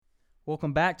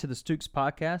Welcome back to the Stooks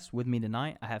Podcast. With me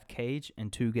tonight, I have Cage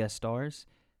and two guest stars,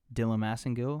 Dylan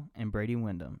Massengill and Brady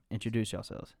Wyndham. Introduce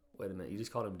yourselves. Wait a minute, you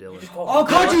just called him Dylan. Oh,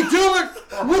 called you Dylan?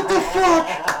 What the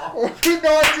fuck? Did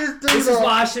not just do This that. is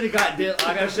why I should have got Dylan.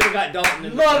 I should have got Dalton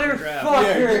in the fucking draft.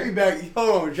 Motherfucker. Yeah, get me back.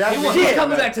 Hold on, draft me. He's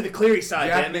coming back to the Cleary side,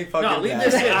 Draft damn me it. fucking No, leave back.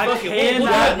 this in. I Fuck it. cannot- We'll do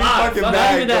it live. fucking Fuck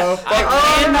back, it. bro.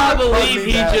 I cannot believe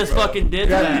me he back, just bro. fucking did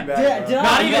Draft me that. back, bro.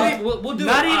 Not even. We'll do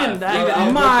not it even live.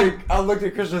 that. I looked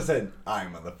at Christian and said, "I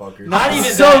motherfucker." Not even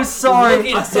so that. sorry.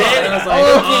 Looking I'm dead. I was like,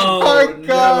 Oh my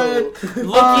god.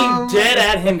 Looking dead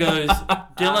at him goes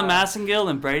Dylan Massengill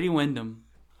and Brady Wyndham.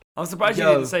 I'm surprised you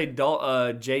Yo. didn't say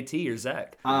JT or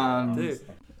Zach. Dude.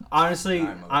 Honestly,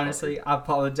 I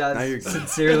apologize Now you're good.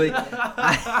 sincerely.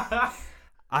 I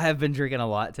have been drinking a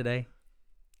lot today.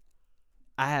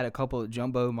 I had a couple of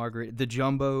jumbo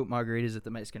margaritas at the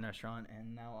Mexican restaurant,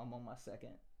 and now I'm on my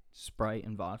second Sprite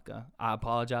and vodka. I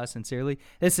apologize sincerely.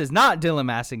 This is not Dylan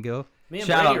Massengill. Me and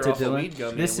Shout Brady out are to off a Dylan. weed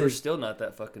gummy, This and we're is still not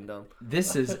that fucking dumb.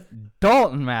 this is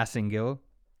Dalton Massengill.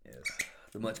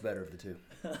 The much better of the two.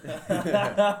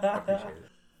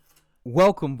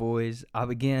 Welcome, boys. I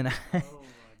begin.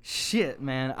 Shit,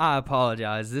 man. I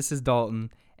apologize. This is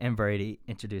Dalton and Brady.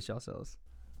 Introduce yourselves.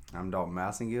 I'm Dalton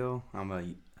Massengill. I'm a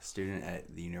student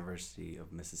at the University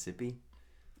of Mississippi.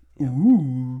 Yeah.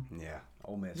 Ooh. Yeah.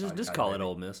 Ole Miss. Just call it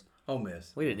Ole Miss. Ole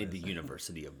Miss. We didn't need the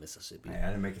University of Mississippi. Hey, I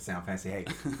didn't make it sound fancy. Hey,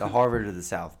 the Harvard of the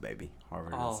South, baby.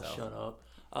 Harvard Oh, of the South. shut up.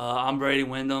 I'm Brady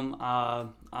Wyndham.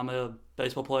 I'm a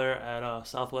baseball player at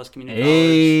Southwest Community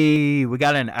Hey, we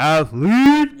got an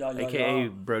athlete. College. AKA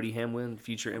Brody Hamlin,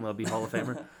 future MLB Hall of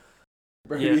Famer.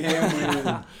 Brady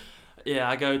Hamlin. Yeah,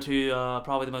 I go to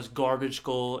probably the most garbage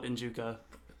school in JUCO.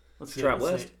 Let's Trap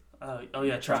let's West? see. Oh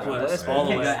yeah, Trap Trap West. West, All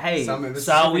the Okay, way. hey, Summit,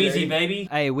 Mississippi, Sal Weezy, baby.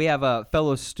 Hey, we have a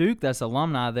fellow Stook that's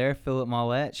alumni there, Philip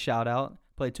Mollett. Shout out.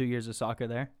 Played 2 years of soccer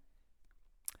there.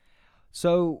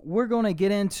 So we're going to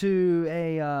get into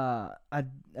a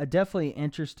definitely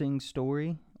interesting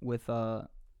story with that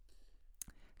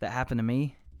happened to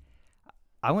me.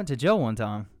 I went to jail one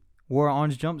time. Wore an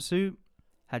orange jumpsuit,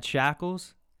 had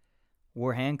shackles,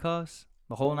 wore handcuffs,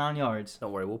 the whole 9 yards.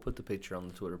 Don't worry, we'll put the picture on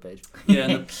the Twitter page. Yeah,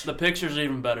 and the picture's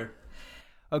even better.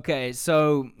 Okay,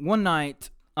 so one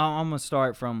night, I'm going to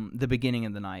start from the beginning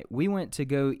of the night. We went to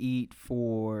go eat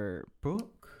for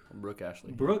Brooke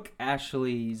Ashley. Brooke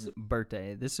Ashley's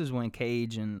birthday. This is when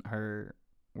Cage and her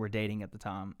were dating at the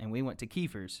time, and we went to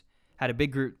Kiefer's. Had a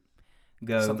big group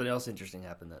go. Something else interesting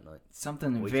happened that night.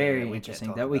 Something we very can't interesting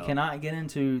talk that we about. cannot get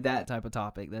into that type of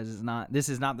topic. This is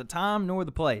not the time nor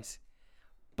the place.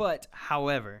 But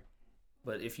however,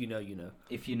 But if you know, you know.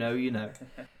 if you know, you know.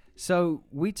 So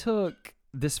we took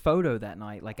this photo that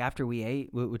night. Like after we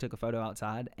ate, we took a photo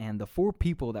outside, and the 4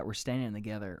 people that were standing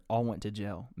together all went to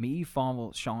jail. Me,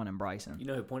 Fonville, Sean, and Bryson. You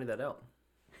know who pointed that out?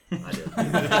 I did.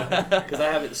 Because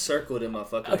I have it circled in my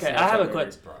fucking Okay, I have a Snapchat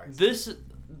question. Bryce.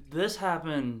 This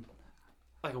happened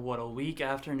like a week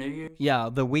after New Year's. Yeah,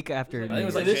 the week after. I think it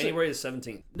was like This- January the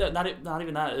 17th. No, not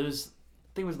even that. It was, I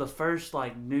think it was the first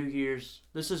like New Year's.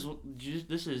 This is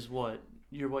what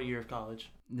year of college?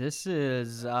 This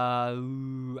is I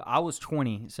was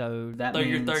 20, so that Third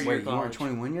year, means third year. Wait, you weren't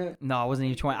 21 yet? no, I wasn't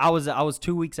even 20. I was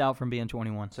 2 weeks out from being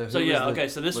 21. So who yeah, was the- okay,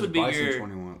 so this was would be Bryson your-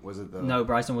 21? Was it the No,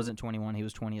 Bryson wasn't 21. He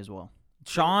was 20 as well.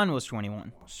 Sean was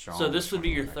 21. Sean So this was would be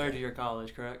your 21, third year of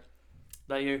college, correct?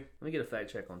 That year? Let me get a fact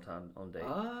check on time, on date.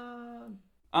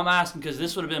 I'm asking because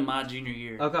this would have been my junior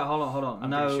year. Okay, hold on. I'm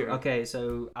no, pretty sure. okay,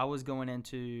 so I was going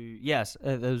into yes,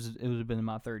 it would have been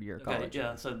my 3rd year of Okay, college.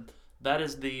 yeah. So that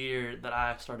is the year that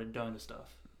I started doing the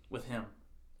stuff with him.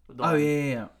 with Oh Dalton.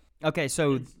 yeah. Okay,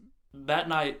 so That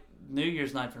night, New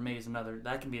Year's night for me is another.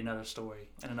 That can be another story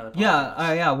and another. yeah,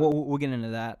 podcast. yeah, we'll get into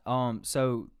that.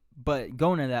 So but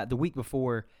going into that, the week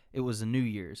before it was the New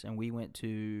Year's, and we went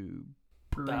to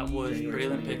That was Breland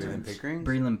Breland Pickering. Pickering?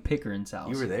 Breland Pickering's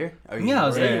house. You were there? Oh, Yeah, I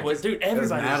was were there. Dude, everybody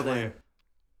was Madeline. there.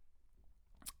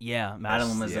 Yeah,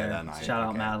 Madeline was Yeah, there. that night, Shout out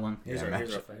okay. Madeline. Here's, Yeah,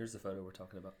 here's the photo we're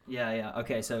talking about. Yeah.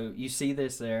 Okay, so you see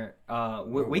this there.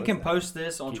 We was can that? post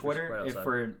this on Keep us Twitter right if outside.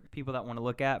 for people that want to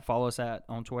look at. Follow us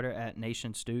on Twitter at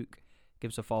Nation Stook. Give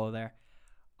us a follow there.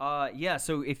 Yeah.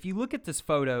 So if you look at this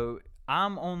photo,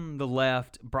 I'm on the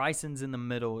left, Bryson's in the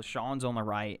middle, Sean's on the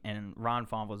right, and Ron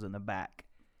Fonville's in the back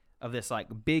of this like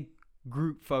big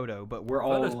group photo. But we're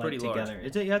all Photo's like, pretty large. together.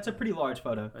 It's a pretty large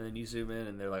photo. And then you zoom in,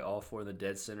 and they're like all 4 in the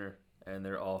dead center, and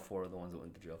they're all 4 of the ones that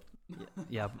went to jail.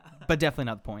 Yeah, but definitely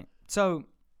not the point. So,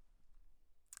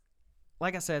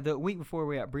 like I said, the week before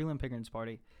we were at Breland Pickering's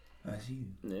party. That's you.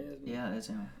 Yeah, that's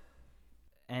him.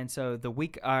 And so the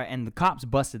week, and the cops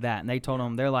busted that, and they told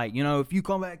them, they're like, if you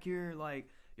come back here, like,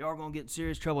 y'all gonna get in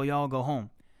serious trouble, y'all go home.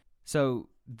 So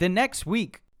the next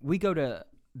week we go to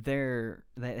their.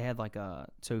 They had like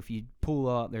so if you pull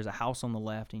up, there's a house on the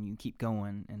left, and you keep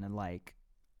going, and then like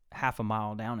half a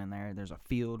mile down in there's a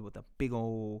field with a big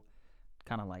old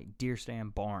kind of like deer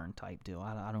stand barn type deal.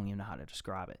 I don't even know how to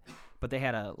describe it, but they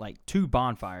had two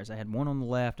bonfires. They had one on the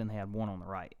left and they had one on the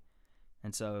right.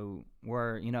 And so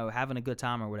we're, having a good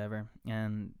time or whatever,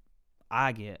 and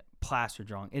I get plaster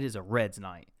drunk. It is a Reds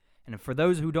night. And for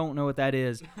those who don't know what that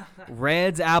is,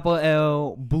 Reds, Apple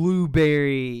Ale,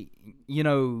 Blueberry,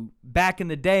 back in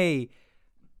the day,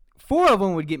 4 of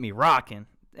them would get me rocking.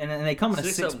 And they come in a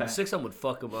 6-pack. 6 of them would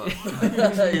fuck them up.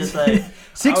 It's like,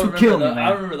 6 would kill me, man. I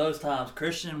remember those times.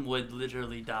 Christian would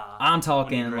literally die. I'm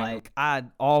talking like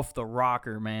off the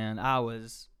rocker, man. I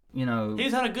was, He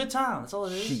was having a good time. That's all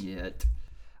it is. Shit.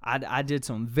 I did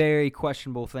some very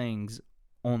questionable things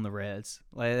on the Reds.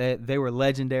 Like they were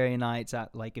legendary nights.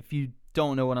 If you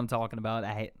don't know what I'm talking about,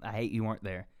 I hate you weren't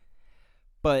there.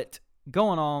 But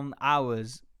going on,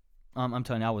 I'm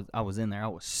telling you, I was in there. I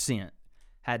was sent.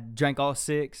 Had drank all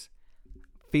 6,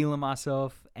 feeling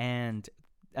myself, and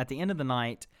at the end of the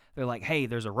night, they're like, "Hey,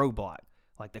 there's a roadblock.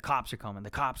 Like the cops are coming.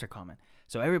 The cops are coming."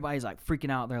 So everybody's like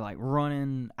freaking out. They're like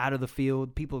running out of the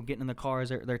field. People getting in the cars.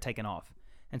 They're taking off.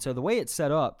 And so the way it's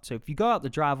set up, so if you go out the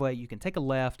driveway, you can take a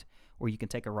left or you can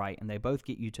take a right, and they both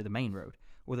get you to the main road.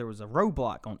 Well, there was a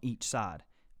roadblock on each side,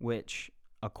 which,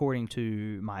 according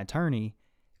to my attorney,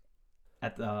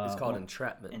 it's called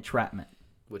entrapment. Entrapment.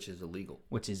 Which is illegal.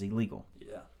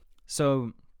 Yeah.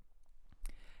 So,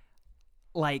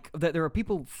 there were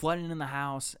people flooding in the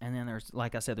house, and then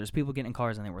like I said, there's people getting in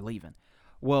cars, and they were leaving.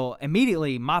 Well,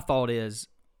 immediately, my thought is,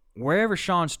 wherever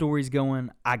Sean's story's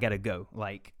going, I gotta go.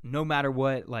 Like, no matter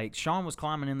what. Like, Sean was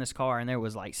climbing in this car, and there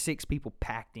was, 6 people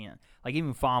packed in. Like,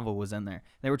 even Fonville was in there.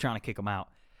 They were trying to kick him out.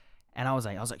 And I was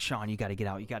like, Sean, you gotta get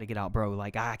out. You gotta get out, bro.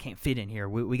 Like, I can't fit in here.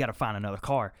 We gotta find another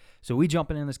car. So we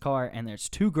jumping in this car, and there's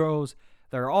 2 girls.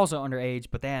 They're also underage,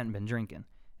 but they hadn't been drinking.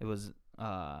 It was,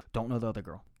 don't know the other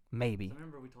girl. Maybe. I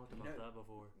remember we talked about that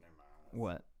before.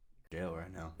 What? Jail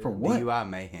right now. For what? DUI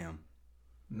mayhem.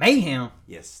 Mayhem?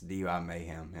 Yes, DUI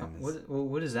mayhem.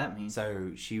 What does that mean?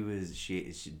 So she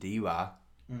DUI.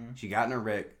 Mm-hmm. She got in a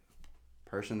wreck.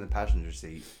 Person in the passenger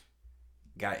seat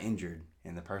got injured,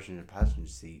 and the person in the passenger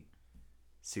seat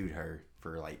sued her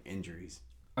for injuries.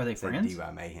 Are they friends?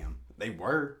 DUI mayhem. They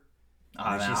were.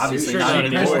 Obviously sure not not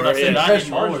anymore. anymore. They Not pressed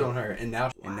anymore. charges on her, and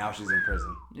now she's in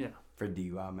prison Yeah. for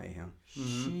DUI mayhem.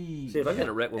 See, if I get in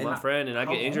a wreck with my friend and I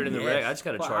get How injured in the long? wreck, I just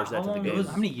got to charge that to the game.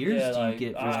 How many years do you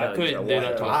get for I that? couldn't do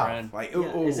that to a friend.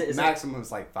 Is that- maximum is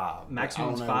 5.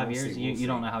 Maximum's 5 years. You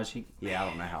don't know how she. Yeah, I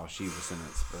don't know how she was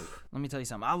sentenced, but Let me tell you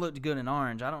something. I looked good in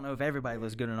orange. I don't know if everybody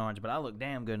looks good in orange, but I look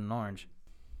damn good in orange.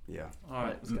 yeah. All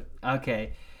right.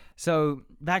 Okay. So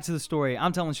back to the story.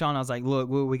 I'm telling Sean, I was like, look,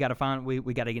 we got to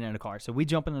we got to get in the car. So we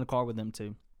jump in the car with them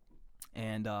too.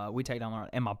 And we take down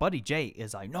and my buddy Jay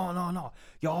is like, no.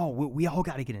 Y'all, we all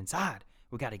got to get inside.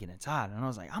 We got to get inside. And I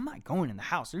was like, I'm not going in the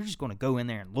house. They're just going to go in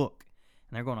there and look.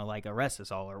 And they're going to arrest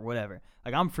us all or whatever.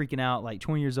 I'm freaking out,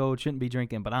 20 years old, shouldn't be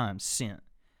drinking, but I'm sent.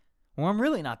 Well, I'm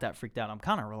really not that freaked out. I'm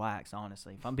kind of relaxed,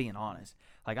 honestly, if I'm being honest.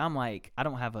 I don't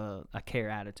have a care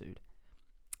attitude.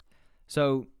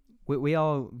 So we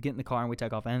all get in the car and we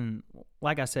take off. And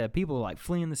like I said, people are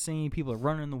fleeing the scene. People are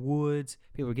running in the woods.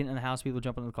 People are getting in the house. People are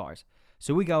jumping in the cars.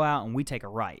 So we go out and we take a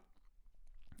right.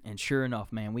 And sure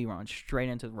enough, man, we run straight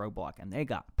into the roadblock. And they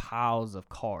got piles of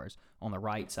cars on the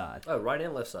right side. Oh, right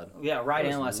and left side. Yeah, right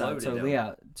That and was left side. loaded So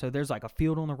down. so there's a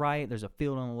field on the right. There's a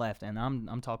field on the left. And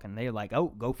I'm talking, they're like, oh,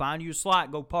 go find you a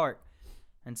slot. Go park.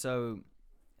 And so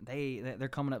they're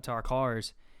coming up to our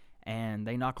cars. And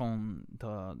they knock on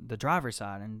the driver's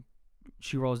side. And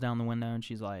she rolls down the window and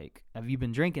she's like, have you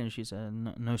been drinking? And she said,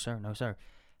 no, sir, no, sir.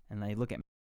 And they look at me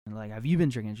and like, have you been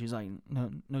drinking? She's like,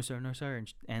 no, sir, no, sir.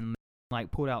 And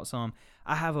pulled out some,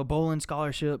 I have a bowling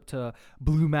scholarship to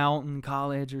Blue Mountain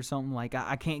College or something.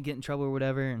 I can't get in trouble or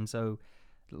whatever. And so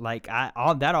that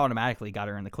automatically got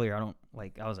her in the clear.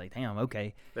 I was like, damn,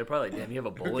 okay. They're probably like, damn, you have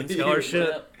a bowling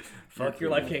scholarship? Fuck, your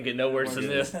life can't get no worse than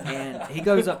this. And he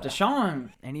goes up to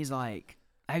Sean and he's like,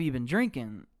 have you been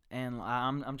drinking? And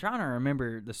I'm trying to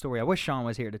remember the story. I wish Sean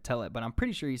was here to tell it, but I'm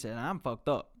pretty sure he said, I'm fucked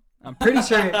up. I'm pretty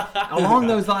sure along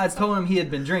those lines told him he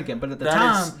had been drinking, but at the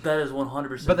time that is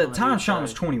 100%. But at the time Sean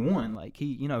was 21,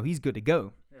 he's good to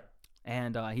go. Yeah.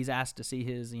 And he's asked to see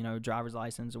his, driver's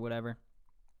license or whatever.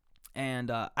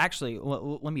 And actually,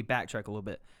 let me backtrack a little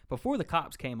bit. Before the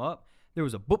cops came up, there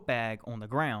was a book bag on the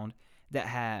ground that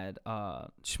had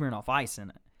Smirnoff Ice in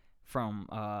it. From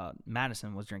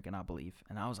Madison was drinking, I believe.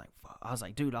 And I was like,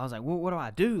 fuck. Dude, what do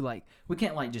I do? We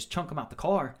can't just chunk him out the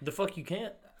car. The fuck you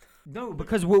can't? No,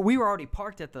 because we were already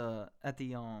parked at the in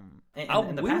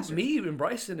the pasture. Me and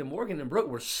Bryson and Morgan and Brooke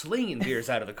were slinging beers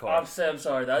out of the car. I'm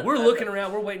sorry. We're looking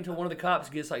around. We're waiting until one of the cops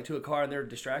gets like to a car and they're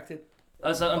distracted.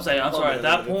 I'm sorry. At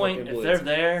that point, if they're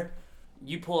there,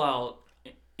 you pull out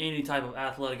any type of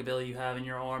athletic ability you have in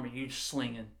your arm and you're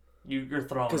slinging. You're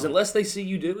throwing. Because unless they see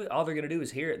you do it, all they're gonna do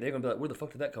is hear it. They're gonna be like, "Where the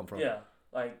fuck did that come from?" Yeah.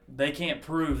 Like, they can't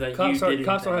prove that Cops you did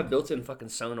don't have anything. built-in fucking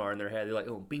sonar in their head. They're like,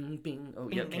 "Oh, bing, bing. Oh,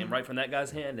 yep, came right from that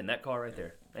guy's hand in that car right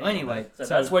there." Well, anyway, So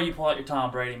that's where you pull out your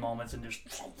Tom Brady moments and just.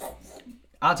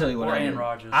 I'll tell you what Or I Aaron did.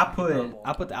 Rodgers. I put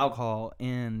Incredible. the alcohol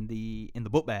in the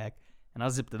book bag and I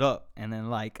zipped it up and then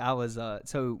like I was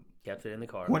so Kept it in the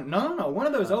car. one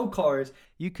of those old cars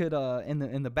you could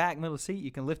in the back middle seat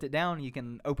you can lift it down, you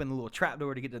can open the little trap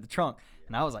door to get to the trunk,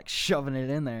 and I was like shoving it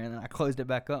in there and then I closed it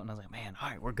back up and I was like, man, all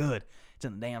right, we're good. It's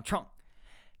in the damn trunk.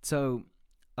 So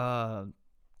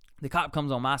the cop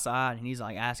comes on my side and he's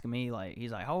like asking me, like,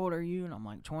 he's like, how old are you? And I'm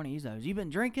like 20. He's like, have you been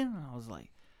drinking? And I was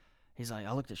like, he's like,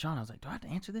 I looked at Sean, I was like, do I have to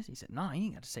answer this? He said, no, you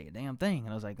ain't got to say a damn thing. And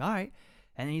I was like, all right.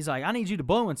 And he's like, I need you to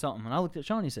blow in something. And I looked at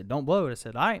Sean, he said, don't blow it. I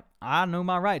said, all right, I know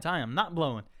my rights, I am not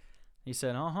blowing. He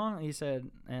said, he said,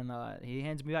 and he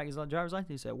hands me back his driver's license.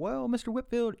 He said, well, Mr.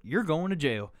 Whitfield, you're going to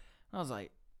jail. And I was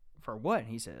like, for what? And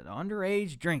he said,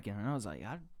 underage drinking. And I was like,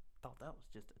 I thought that was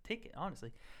just a ticket,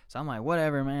 honestly. So I'm like,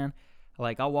 whatever, man.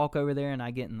 Like, I walk over there and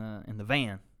I get in the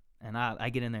van. And I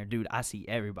get in there, dude, I see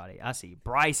everybody. I see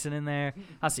Bryson in there.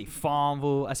 I see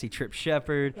Fonville. I see Trip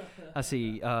Shepard. I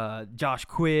see Josh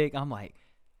Quick. I'm like,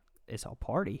 it's a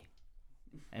party.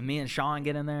 And me and Sean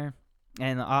get in there.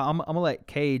 And I'm going to let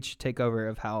Cage take over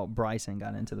of how Bryson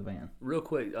got into the van. Real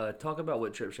quick, talk about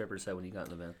what Trip Shepard said when you got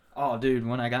in the van. Oh, dude,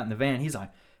 when I got in the van, he's like,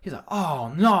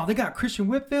 oh, no, they got Christian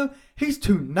Whitfield? He's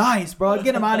too nice, bro.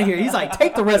 Get him out of here. He's like,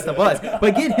 take the rest of us,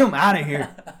 but get him out of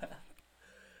here.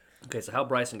 Okay, so how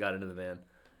Bryson got into the van.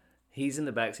 He's in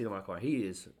the back seat of my car. He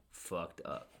is fucked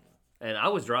up. And I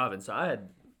was driving, so I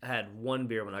had one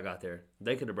beer when I got there.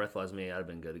 They could have breathalyzed me. I'd have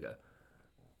been good to go.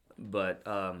 But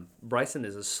Bryson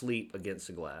is asleep against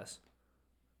the glass.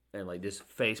 And, like, just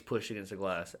face pushed against the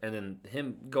glass. And then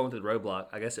him going through the roadblock,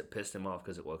 I guess it pissed him off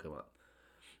because it woke him up.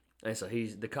 And so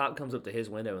the cop comes up to his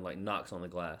window and, like, knocks on the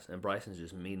glass. And Bryson's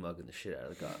just mean-mugging the shit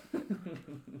out of the cop.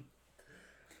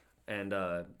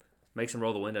 And makes him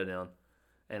roll the window down.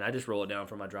 And I just roll it down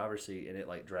from my driver's seat, and it,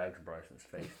 like, drags Bryson's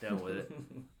face down with it.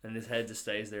 And his head just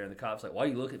stays there, and the cop's like, why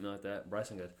you look at me like that? And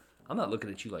Bryson goes, I'm not looking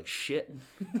at you like shit.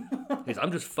 He goes,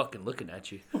 I'm just fucking looking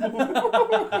at you.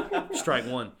 Strike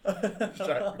one.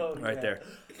 Right there.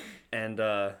 And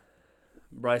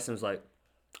Bryson was like,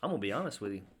 I'm going to be honest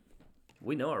with you.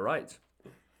 We know our rights.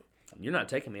 You're not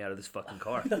taking me out of this fucking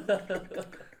car.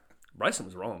 Bryson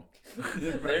was wrong.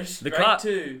 The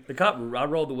cop, I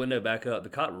rolled the window back up. The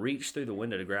cop reached through the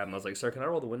window to grab him. I was like, sir, can I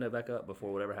roll the window back up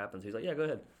before whatever happens? He's like, yeah, go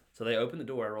ahead. So they open the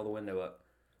door. I roll the window up.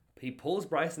 He pulls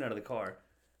Bryson out of the car.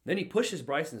 Then he pushes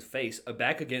Bryson's face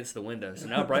back against the window. So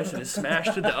now Bryson is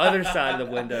smashed to the other side of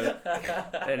the window.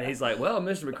 And he's like, well,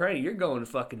 Mr. McCraney, you're going to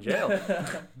fucking jail.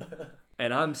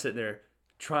 And I'm sitting there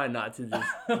trying not to just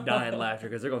die in laughter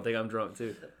because they're going to think I'm drunk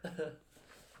too.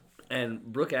 And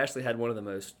Brooke Ashley had one of the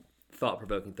most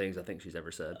thought-provoking things I think she's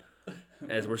ever said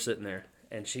as we're sitting there.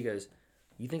 And she goes,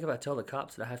 you think if I tell the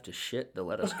cops that I have to shit, they'll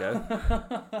let us go?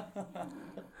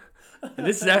 And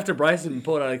this is after Bryson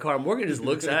pulled out of the car. Morgan just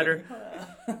looks at her.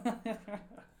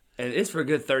 And it's for a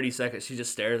good 30 seconds. She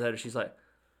just stares at her. She's like,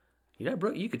 you know,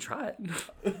 Brooke, you could try it.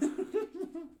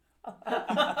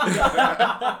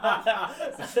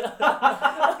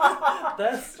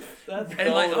 That's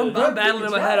And like I'm battling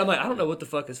in my head. I'm like, I don't know what the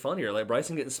fuck is funnier, like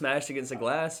Bryson getting smashed against a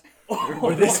glass, or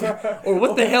what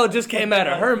the hell just came out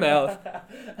of her mouth.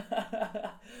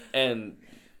 And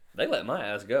they let my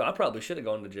ass go. I probably should have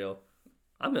gone to jail.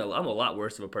 I'm a lot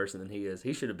worse of a person than he is.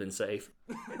 He should have been safe.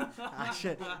 I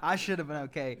should have been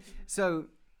okay. So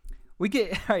we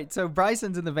get all right. So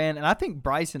Bryson's in the van, and I think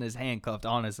Bryson is handcuffed.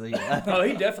 Honestly, Oh,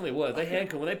 he definitely was.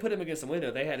 When they put him against the window,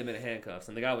 they had him in handcuffs,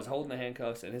 and the guy was holding the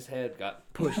handcuffs, and his head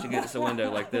got pushed against the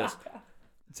window like this.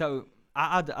 So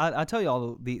I tell you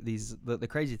all the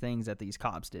crazy things that these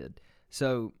cops did.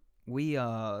 So we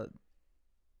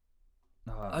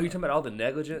Oh, you talking about all the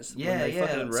negligence? When they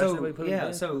fucking arrested So him, they put him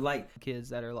in? so like kids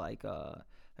that are like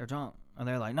they're drunk and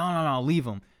they're like, no, leave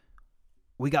them.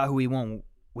 We got who we want.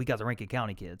 We got the Rankin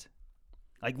County kids.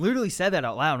 Like literally said that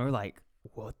out loud, and we're like,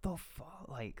 what the fuck?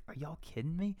 Like, are y'all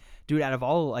kidding me, dude? Out of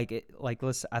all I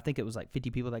think it was like 50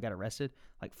 people that got arrested.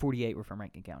 Like 48 were from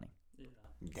Rankin County.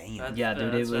 Damn. Yeah,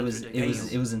 dude, it was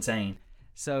ridiculous. insane.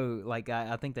 So like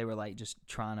I think they were like just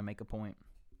trying to make a point.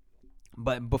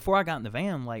 But before I got in the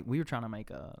van, like we were trying to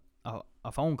make a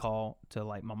a phone call to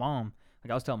like my mom.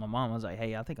 Like I was telling my mom, I was like,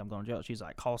 hey, I think I'm going to jail. She's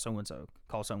like, call so and so. And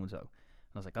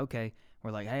I was like, okay.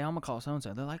 We're like, hey, I'm gonna call so and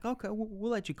so. They're like, okay, we'll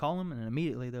let you call them. And then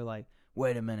immediately they're like,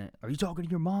 wait a minute, are you talking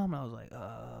to your mom? And I was like,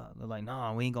 they're like,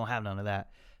 no, we ain't gonna have none of that.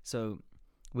 So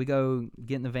we go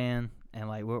get in the van, and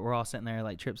like we're all sitting there,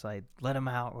 like Tripp's like, let him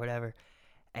out or whatever.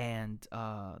 And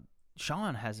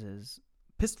Sean has his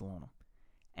pistol on him,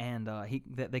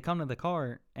 and they come to the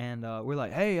car, and we're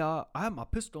like, hey, I have my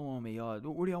pistol on me. What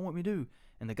do y'all want me to do?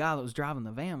 And the guy that was driving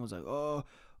the van was like,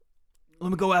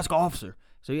 let me go ask officer.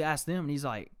 So he asked them,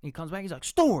 and he comes back, he's like,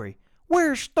 Story,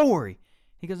 where's Story?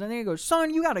 He goes, and then he goes,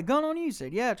 son, you got a gun on you? He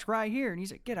said, yeah, it's right here. And he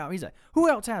said, get out. He's like, who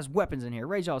else has weapons in here?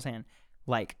 Raise y'all's hand.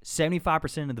 Like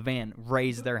 75% of the van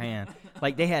raised their hand.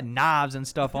 Like they had knives and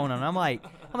stuff on them. And I'm like,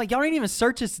 y'all didn't even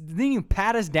search us, didn't even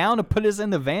pat us down to put us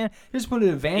in the van. Just put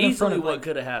the van in front of what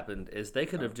could have happened is they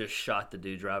could have just shot the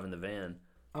dude driving the van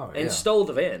and stole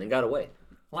the van and got away.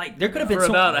 Like there could have been for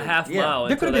about a half mile.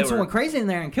 There could have been someone crazy in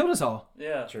there and killed us all.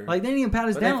 Yeah, true. Like they didn't even pat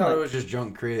us down. They thought it was just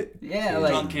junk crit. Yeah,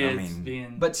 like drunk kids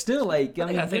being. But still, like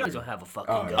I think he's gonna have a fucking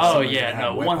gun. Oh yeah,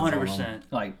 no, 100%.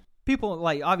 Like people,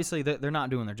 like obviously they're not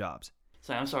doing their jobs.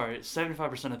 So I'm sorry,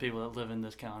 75% of the people that live in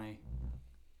this county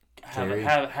Terry.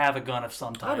 have a gun of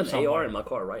some type. I have an somewhere. AR in my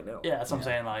car right now. Yeah, that's what I'm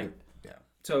saying. Like,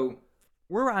 So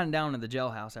we're riding down to the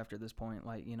jailhouse after this point.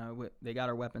 Like, you know, they got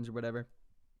our weapons or whatever.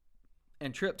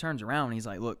 And Tripp turns around and he's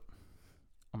like, look,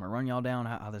 I'm going to run y'all down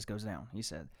how this goes down. He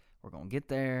said, we're going to get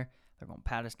there. They're going to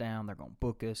pat us down. They're going to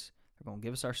book us. They're going to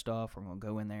give us our stuff. We're going to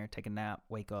go in there, take a nap,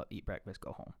 wake up, eat breakfast,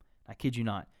 go home. I kid you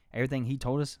not. Everything he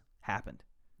told us happened.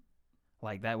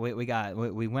 Like that, we got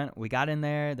in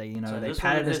there. They, you know, they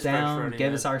patted us down,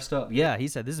 gave us our stuff. Yeah, he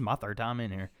said, this is my third time in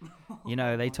here. You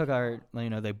know, they took our, you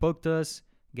know, they booked us,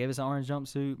 gave us an orange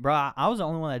jumpsuit. Bro, I was the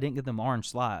only one that didn't get them orange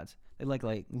slides. They like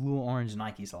little orange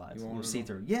Nike slides. You'll see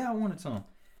through. Yeah, I wanted some.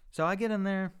 So I get in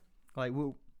there, like,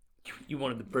 you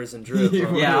wanted the prison drip.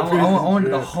 Yeah, I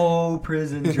wanted the whole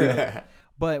prison drip.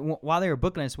 But while they were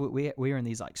booking us, we were in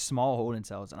these like small holding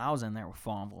cells, and I was in there with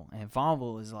Fonville, and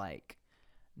Fonville is like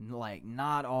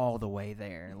not all the way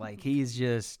there. Like he's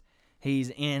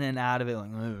in and out of it,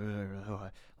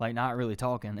 like not really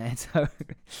talking. And so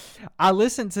I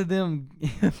listened to them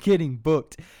getting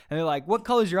booked, and they're like, "What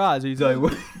color's your eyes?" And he's like,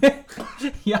 what?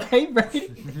 "Yeah, hey,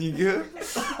 Brady, You good?"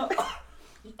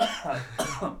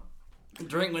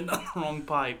 drink went down the wrong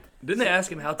pipe. Didn't they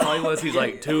ask him how tall he was? He's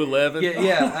like 2'11".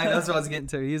 Yeah, that's what I was getting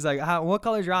to. He's like, "What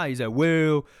color's your eye?" He's like,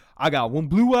 "Well, I got one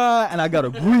blue eye and I got a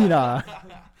green eye."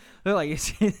 They're like,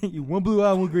 "One blue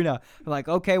eye, one green eye." I'm like,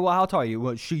 "Okay, well, how tall are you?"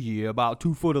 "Well, she about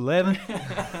 2'11".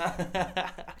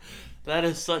 That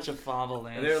is such a fumble,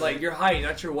 man. And they're like, your height,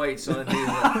 not your weight, son.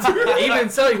 Even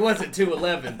so, he wasn't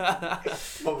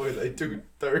 2'11". What were they,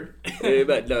 230?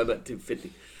 about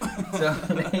 250.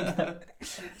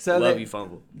 So Love you,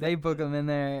 Fumble. They book him in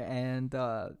there, and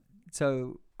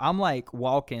so I'm like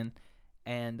walking,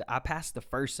 and I pass the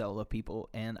first cell of people,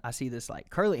 and I see this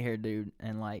like curly haired dude,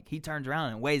 and like he turns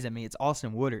around and waves at me. It's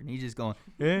Austin Woodard, and he's just going,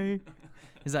 "Hey,"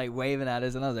 he's like waving at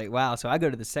us, and I was like, "Wow!" So I go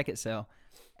to the second cell,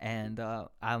 and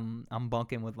I'm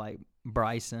bunking with like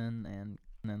Bryson and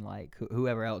then like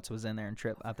whoever else was in there, and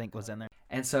Tripp I think was in there,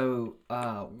 and so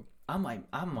I'm like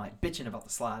bitching about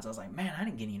the slides. I was like, "Man, I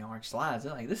didn't get any orange slides."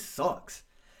 They're like, "This sucks."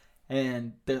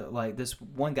 And like this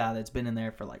one guy that's been in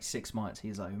there for like 6 months,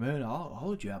 he's like, "Man, I'll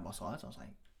let you have my slides." I was like,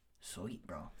 "Sweet,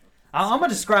 bro." I'm gonna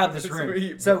describe this room.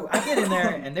 Sweet, so I get in there,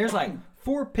 and there's like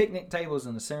 4 picnic tables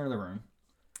in the center of the room.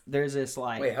 There's this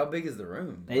like, Wait, how big is the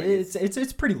room?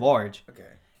 It's pretty large. Okay.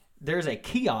 There's a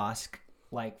kiosk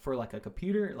like for like a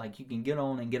computer, like you can get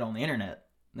on the internet.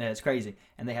 That's crazy.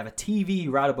 And they have a TV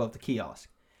right above the kiosk.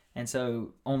 And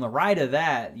so on the right of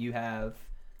that, you have.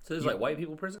 So there's like white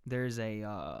people prison? There's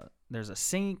a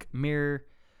sink, mirror.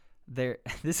 There.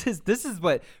 This is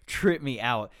what tripped me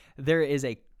out. There is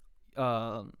a.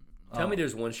 Tell me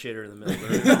there's one shitter in the middle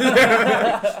of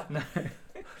the room.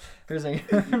 No, there's a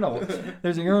urinal.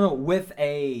 There's a urinal with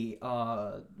a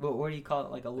what do you call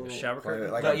it? Like a little shower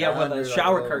curtain? Like with a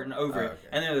shower like curtain over it, okay.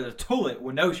 and then there's a toilet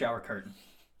with no shower curtain.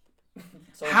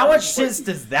 How much sense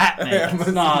does that make?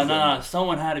 No.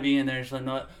 Someone had to be in there and say,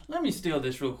 "No, let me steal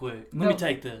this real quick. Let me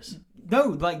take this." No,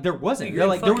 like there wasn't. You're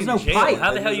Like there was no jail. pipe.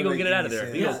 How the hell are you Doesn't gonna get make it out of any there?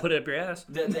 sense. You gonna put it up your ass?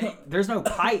 There's no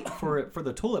pipe for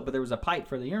the toilet, but there was a pipe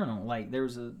for the urinal. Like there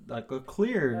was a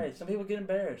clear Hey, some people get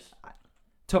embarrassed.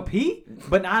 to pee,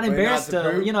 but not But embarrassed not to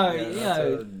to poop? you know. Yeah, You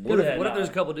that's know. What if Yeah, there's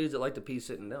a couple dudes that like to pee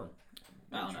sitting down?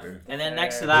 I don't know. True. And then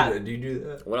next to that, Do you do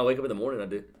that? When I wake up in the morning, I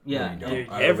do. yeah. No, you don't. Dude,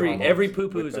 I Every almost poo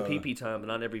poo with is a the- pee pee time, but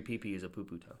not every pee pee is a poo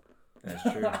poo time. That's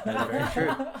true. That's very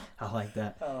true. I like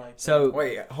that. I like So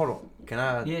Wait, hold on. Can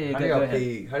I? Yeah, how go do y'all ahead.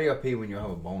 pee? How do y'all pee when you have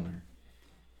a boner?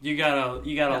 you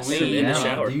gotta Sit lean in the down.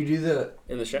 shower. Do you do the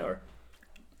In the shower.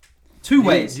 two do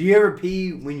ways. You ever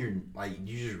pee when you're like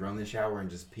you just run the shower and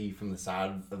just pee from the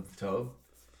side of the tub?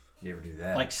 You ever do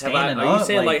that? Like Have standing I, are up. you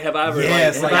saying like have I ever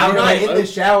yes, like, like have you're I like not in the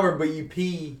shower, but you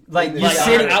pee Like, in the you're shower.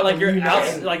 sitting out like you're And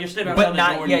out, like you're standing outside but the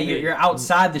not door. yeah, and you you're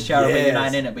outside the shower, but you're not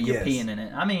Yes, in it, but you're yes. peeing in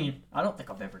it. I mean, I don't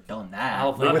think I've ever done that.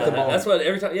 I'll I've with the done that. ball. That's what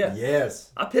every time. Yeah.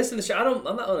 Yes. I piss in the shower.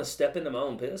 I'm not gonna step into my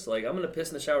own piss. Like I'm gonna piss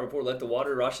in the shower before let the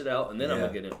water wash it out, and then I'm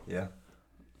gonna get it Yeah.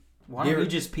 Why You don't you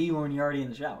ever- just pee when you're already in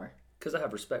the shower? because I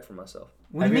have respect for myself.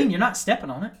 What do you Have you- mean? You're not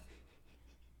stepping on it.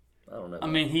 I don't know. I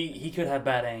mean, he could have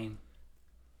bad aim.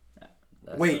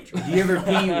 That's Wait, not do true. you ever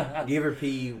pee? Do you ever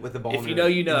pee with the boner? If you know,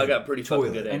 you know. I got pretty fucking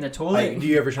toilet. good In aim. the toilet. Like, do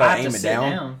you ever I try to have aim it sit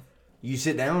down? You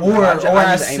sit down, Or I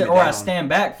just aim it I down. stand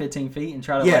back 15 feet and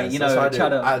try to Yes, like, you that's what know, I do. try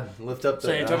to I lift up the.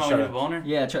 So you're I talking about try when you to- have a boner?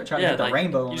 yeah, try to hit the like,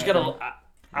 rainbow. You on just that gotta. thing.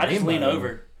 I just lean Rainbow.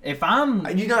 over. If I'm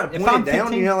You not if point I'm it down.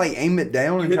 15 You know, like aim it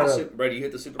down You and hit try the to. super, Brady, you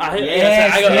hit the Superman. I hit,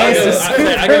 Yes, I go, yes,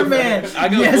 I go Superman. I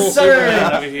go Yes, full sir.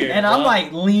 Superman over here. And I'm dog.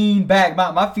 like lean back.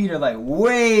 My feet are like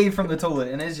way from the toilet,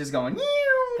 and it's just going.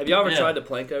 Have you ever Yeah. tried to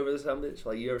plank over this bitch?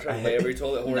 Like you ever tried to lay every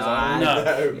toilet Nah,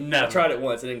 horizontally? no, I no. tried it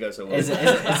once. It didn't go so well. Is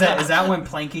that when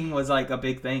planking was like a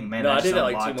big thing, man? No, I just did that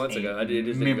like 2 unlocked months a ago. I did. It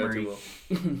just didn't go memory. too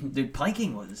well. Dude,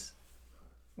 planking was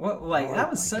what like I that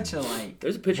like was such a like.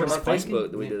 There's a picture on my Was planking?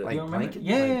 Facebook that we did it. Like You don't remember? planking?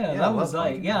 Yeah, Like, yeah, I that love was like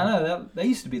planking. yeah, I know that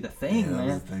used to be the thing, Yeah, that was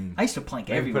man. the thing. I used to plank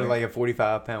Maybe everywhere. put like a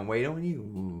 45-pound weight on you.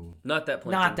 Ooh. Not that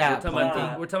planking. Not that we're talking about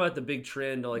planking. we're talking about the big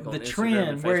trend, like on the Instagram trend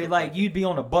and where Facebook like planking. you'd be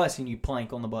on a bus and you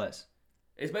plank on the bus.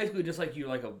 It's basically just like you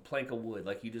like a plank of wood,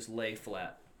 like you just lay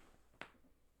flat.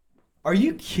 Are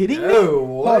you kidding me? No,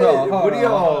 what? Hold on, What hold do on,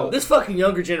 y'all? hold This fucking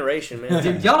younger generation, man.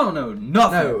 Dude, y'all don't know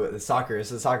nothing. No, the soccer.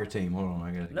 It's a soccer team. Hold on,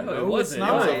 I gotta. No, get it it. wasn't. not.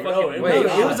 It was a No, fucking it Wait,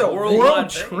 was it was a worldwide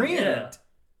world thing, trend. yeah.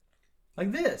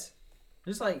 Like this.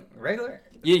 Just like regular.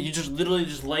 Yeah, you just literally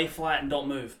just lay flat and don't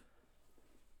move.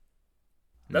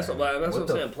 That's what I'm the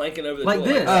saying. Planking over the Like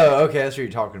toilet. this. Oh, okay. That's what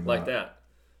you're talking about. Like that.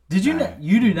 Did you Nah. not?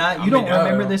 You do not. You I mean, don't no.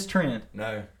 remember this trend.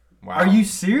 No. Wow. Are you No,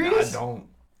 serious? I don't.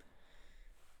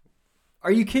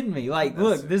 Are you kidding me? Like,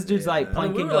 look, this dude's like yeah. I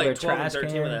mean, we planking were like over a 12 and trash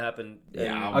 13 when that can. happened. Yeah,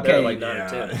 and I'm- They're Okay, like 9 or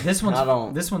 10. This I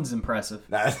don't- one's impressive.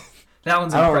 That, That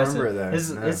one's I don't impressive. remember that, This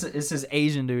is no. this is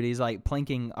Asian dude. He's like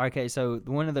planking. Okay, so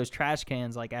one of those trash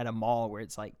cans like at a mall where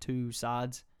it's like two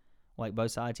sides, like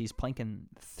both sides. He's planking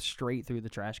straight through the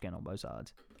trash can on both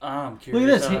sides. I'm Look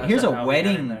curious. at this. Here's how we got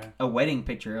in there. a wedding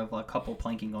picture of a couple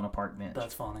planking on a park bench.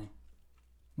 That's funny.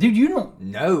 Dude, you don't.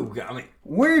 no, I mean,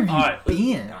 Where have you All right,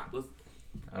 been?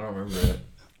 I don't remember that.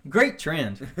 Great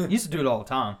trend. Used to do it all the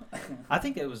time. I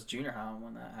think it was junior high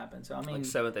when that happened. So I mean, like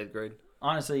 7th, 8th grade.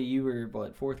 honestly, you were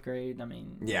what 4th grade. I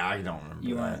mean, Yeah, I don't remember.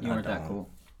 you that. weren't I that don't. cool.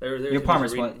 They're Your too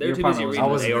Palmer's busy what- reading. They're your too busy Palmer was- reading I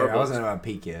wasn't the AR there. I books. wasn't at my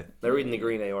peak yet. They're reading the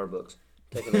green AR books.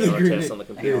 Taking the AR test on the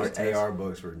computer. Dude, AR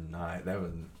books were not. That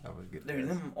was good. Dude,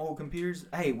 them old computers.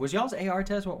 Hey, was y'all's AR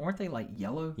tests? Weren't they like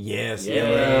yellow? Yes. Yeah.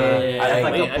 Yeah. I,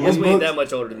 Like I, a I guess blue we ain't books- that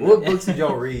much older than What that. books did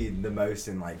y'all read the most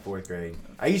in like 4th grade?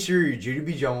 I used to read Judy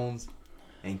B. Jones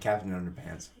and Captain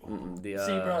Underpants. The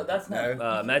See, bro, that's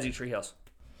not. Magic Treehouse.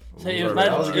 See, it was That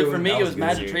Magic. was a good For one. me, That it was was a good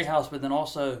Magic series. Treehouse, but then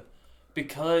also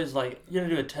because like you had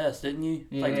to do a test, didn't you?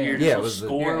 Like Yeah. your Yeah, it initial was the-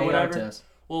 score Your or AR whatever. test.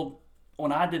 Well,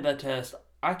 when I did that test,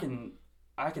 I can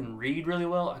read really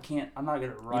well. I'm not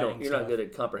good at writing. You're not good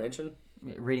at comprehension.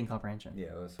 Reading comprehension. Yeah,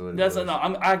 that's what it That's was. no.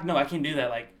 I can't do that.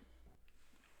 Like,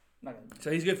 not gonna,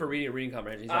 So he's good for reading and reading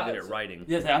comprehension. He's not good at writing.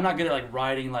 yeah, I'm not good at like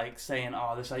writing, like saying,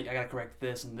 "Oh, this I gotta correct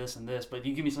this and this and this." But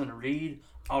you give me something to read,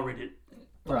 I'll read it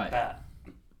like Right. that.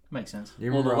 Makes sense.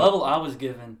 You Well, the remember level I was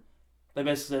given, they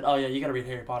basically said, "Oh yeah, you gotta read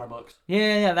Harry Potter books."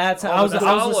 Yeah, that's Oh, I was that's the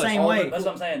all same it- way. That's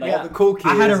what I'm saying. all Like, the cool kids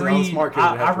I had to and all the read. smart kids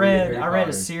would have I to read read. Harry I read a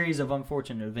Potter. series of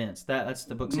unfortunate events. That's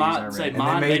the book series My- I read. say And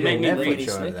mine- they they made made a me Netflix read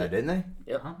show out of Snicket. that, didn't they?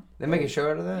 Yep. Huh? They make a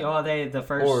show out of that? Oh, the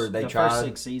first. Or they the tried. first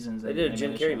 6 seasons. They did a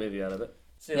Jim made Carrey show. movie out of it.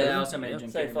 see, Yeah, like, they also made a Jim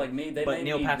say Carrey for like me, they But made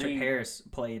Neil me Patrick read, Harris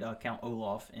played Count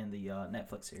Olaf in the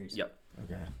Netflix series. Yep.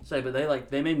 Okay. Say, but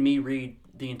they made me read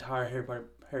the entire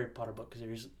Harry Potter book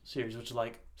series, which is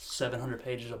like 700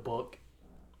 pages of book.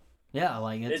 Yeah,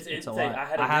 like it's It's- a it's lot. I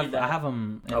had to I have read that. I have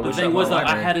them. I The wish thing was my that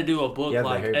I had to do a book You have the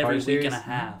like Harry every Potter week series? and a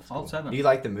half. all 7. Do you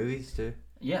like the movies too?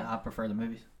 Yeah, I prefer the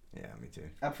movies. Yeah, me too.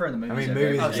 I prefer the movies. I mean, over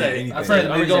movies. everything. I'd say- anything. I prefer the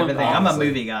Are we movies. going Everything. I'm a honestly?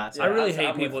 movie guy. I really I'm hate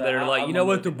with people that. that are like, I'm you know a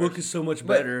what, the movie book is so much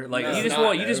better. Like no, you it's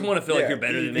just not, want to feel like Yeah, you're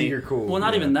better you than think me. You're cool. Well,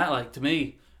 not yeah. even that. Like to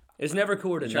me, It's never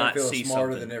cool to Trying not to feel see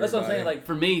smarter something. than that's what I'm saying. everybody. Like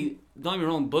for me, don't get me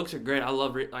wrong, books are great. I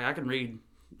love like I can read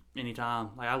anytime.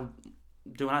 Like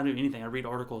when I do anything, I read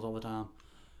articles all the time.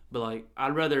 But like,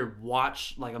 I'd rather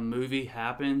watch like a movie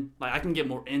happen. Like, I can get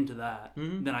more into that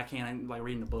than I can like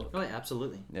reading a book. Oh, yeah,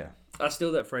 absolutely. Yeah. I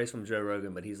steal that phrase from Joe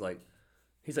Rogan, but he's like,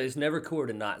 it's never cool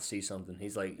to not see something.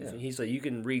 He's like, you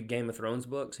can read Game of Thrones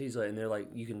books. He's like, and they're like,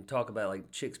 you can talk about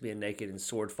like chicks being naked and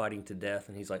sword fighting to death,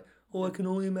 and he's like, oh, I can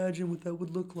only imagine what that would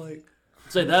look like.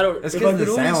 Say that, or It's because of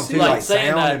the sound too, like saying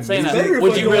sound that, and saying music. that.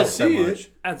 Would you rather so much.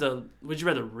 would you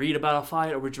rather read about a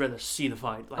fight or would you rather see the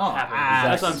fight like Oh, happen? exactly.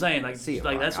 That's what I'm saying. Like, See it,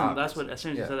 like that's like, what as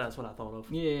soon as you yeah. said that, that's what I thought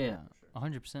of. Yeah,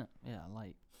 100%. Yeah,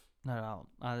 like, no doubt.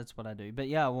 That's what I do. But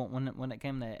yeah, when it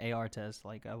came to AR tests,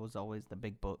 like, I was always the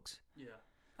big books. Yeah.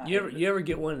 You ever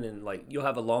get one and like you'll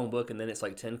have a long book and then it's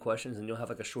like 10 questions and you'll have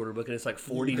like a shorter book and it's like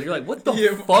 40 and you're like, what the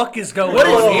fuck is going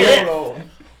on here?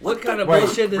 What kind of Wait,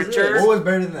 bullshit is Richard? this? What was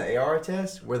better than the AR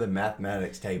test? Were the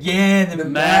mathematics tables. Yeah, the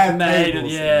math mathematics,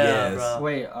 tables. yeah, Yes. bro.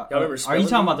 Wait, remember are you spelling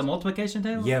talking about bees? the multiplication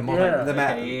table? Yeah, Yeah. the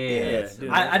math. Okay, yeah. Yeah, dude.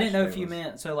 I didn't know if you tables.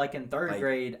 meant, so like in third Like-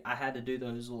 grade, I had to do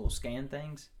those little scan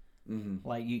things. Mm-hmm.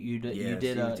 Like you Yeah,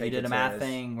 did so you a take did the a math test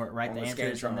thing, write on the the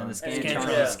answers, and then the Scantron. Scantron,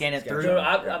 Yeah. scan it through. Dude,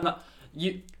 I'm not,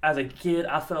 you as a kid,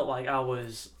 I felt like I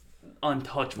was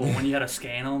untouchable when you had to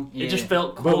scan them. Yeah. It just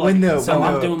felt cool. But when like, the, so when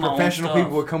I'm the doing my own professional stuff.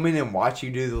 people would come in and watch you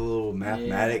do the little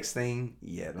mathematics thing,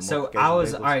 the So multiplication I was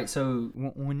tables. all right. So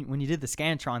when you did the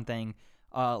Scantron thing,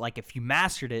 like if you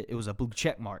mastered it, it was a blue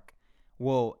check mark.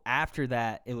 Well, after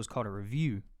that, it was called a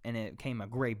review, and it came a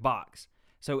gray box.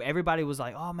 So everybody was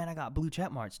like, "Oh man, I got blue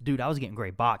check marks, dude." I was getting gray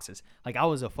boxes. Like I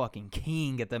was a fucking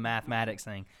king at the mathematics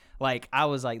thing. Like I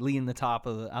was like leading the top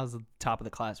of the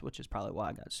class, which is probably why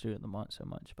I got student of the month so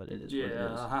much. But it is what it is.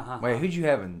 Yeah. Wait, who'd you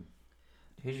have in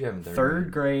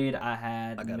Third grade, I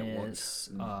had I got it Miss.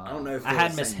 I don't know if I they're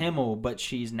had the Miss same. Himmel, but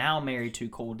she's now married to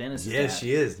Cole Dennis. Yes,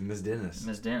 she is, Miss Dennis.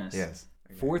 Miss Dennis. Yes.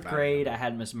 Fourth grade, I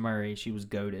had Miss Murray. She was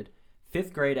goated.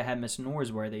 Fifth grade, I had Miss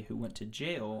Norsworthy, who went to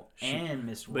jail, and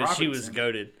Miss But Robertson. she was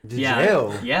goaded. Did yeah,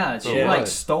 jail? Yeah, she For like what?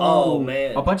 stole Oh,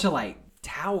 man. a bunch of like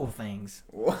towel things.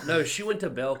 No, she went to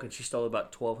Belk and she stole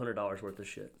about $1,200 worth of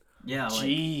shit. Yeah, like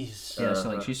Jeez. yeah,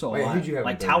 so like she stole Wait, a lot, who'd you have in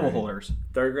like third towel grade? holders.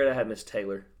 Third grade, I had Miss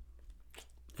Taylor.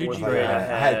 Who'd Fourth you grade, I I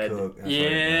had had. Cook. That's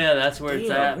Yeah, that's where it's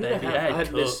Damn, at, who did baby. I I have? had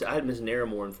Cook. I had Miss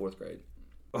Naramore in fourth grade.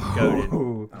 Goated.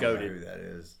 Ooh. right. I don't know Goated. who that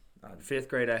is. Fifth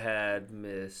grade, I had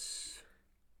Miss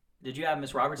Did you have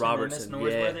Miss Robertson, Robertson. and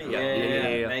Miss Norsworthy?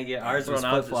 Yeah. Thank you. Ours on was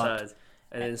flip opposite flopped. sides.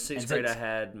 And then sixth And grade, I sixth-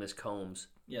 had Miss Combs.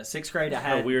 Yeah, sixth grade, I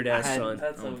Her had weird ass I had, son.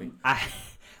 That's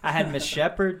I had Miss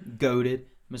Shepherd, goated.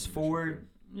 Miss Ford,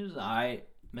 it was alright.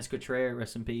 Miss Cottrell,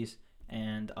 rest in peace,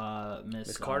 and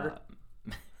Miss Carter?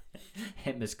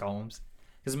 and Miss Combs,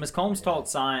 because Miss Combs taught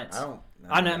science. I don't.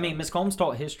 I know. I mean, Miss Combs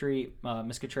taught history.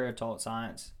 Miss Cottrell taught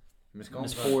science. Miss Miss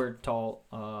Combs. Ford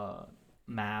taught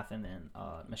math, and then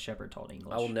Miss Shepherd taught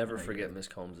English. I will never forget Miss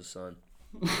Combs' son.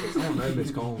 I don't know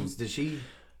Miss Combs. Did she?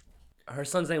 Her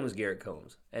son's name was Garrett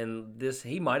Combs, and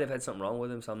he might have had something wrong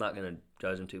with him, so I'm not gonna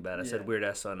judge him too bad. I said weird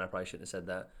ass son. I probably shouldn't have said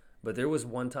that. But there was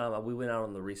one time we went out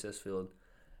on the recess field,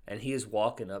 and he is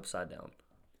walking upside down.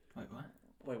 Wait, what?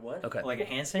 Wait, what? Okay. Like a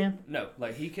handstand? No,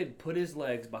 like he could put his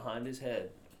legs behind his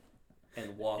head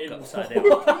and walk And upside down.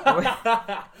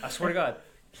 I swear to God.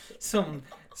 Some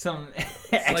you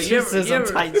exorcism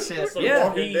ever- type shit. Yeah,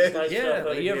 Walking Dead. yeah.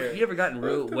 Like you ever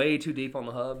gotten way too deep on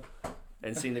the hub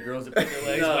and seen the girls that put their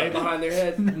legs way behind? behind their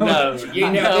head. No. You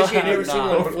ain't never seen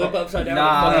them flip upside down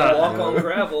and fucking walk on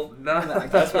gravel.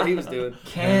 That's what he was doing.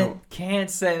 Can't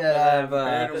say that I've.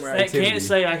 Animal I activity. can't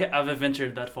say I've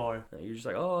adventured that far. You're just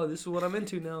like, oh, this is what I'm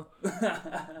into now.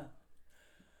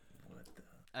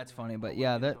 That's funny, but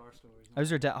yeah, those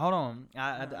are. Hold on,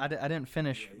 I didn't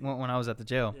finish when I was at the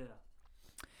jail. Yeah.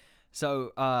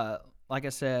 So, like I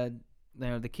said,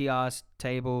 the kiosk,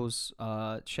 tables,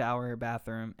 shower,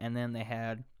 bathroom, and then they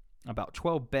had about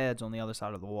 12 beds on the other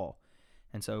side of the wall.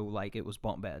 And so, like, it was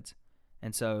bunk beds.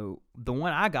 And so, the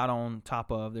one I got on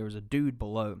top of, there was a dude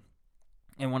below.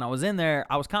 And when I was in there,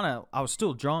 I was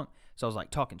still drunk, so I was, like,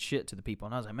 talking shit to the people.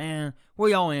 And I was like, man,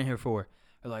 what y'all in here for?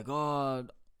 They're like,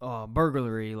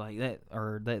 burglary, like that.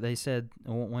 Or they said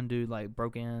one dude, like,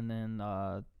 broke in and,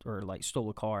 or, like, stole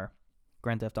a car.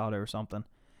 Grand Theft Auto or something.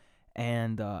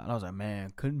 And I was like,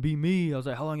 man, couldn't be me. I was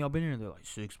like, how long y'all been here? They're like,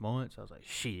 6 months. I was like,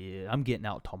 shit, I'm getting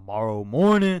out tomorrow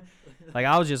morning. Like,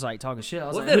 I was just like talking shit. I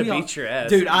was What like, did who y'all- beat your ass?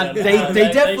 dude,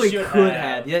 they definitely should could have.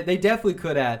 have. Yeah, they definitely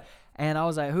could have. And I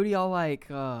was like, who do y'all like?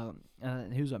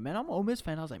 And he was like, man, I'm an Ole Miss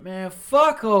fan. I was like, man,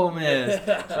 fuck Ole Miss.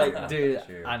 Like, dude,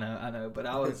 Sure. I know. But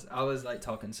I was like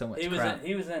talking so much He was crap.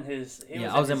 in his.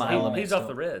 Yeah, I was in my element. He's off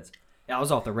the Reds. Yeah, I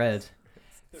was off the Reds.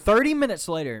 30 minutes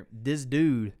later, this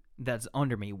dude that's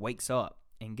under me wakes up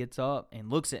and gets up and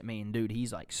looks at me, and dude,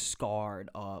 he's like scarred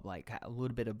up, like a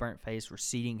little bit of burnt face,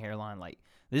 receding hairline. Like,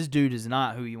 this dude is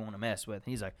not who you want to mess with.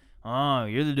 And he's like, oh,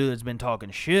 you're the dude that's been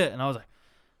talking shit. And I was like,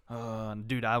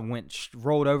 dude, I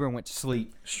rolled over and went to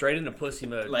sleep. Straight into pussy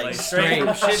mode. Like straight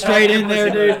in there,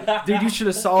 dude. Dude, you should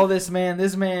have saw this man.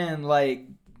 This man, like,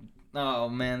 oh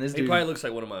man, this dude. He probably looks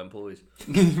like one of my employees.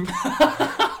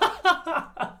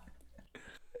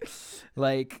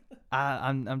 Like,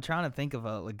 I'm trying to think of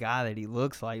a guy that he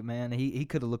looks like, man. He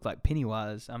could have looked like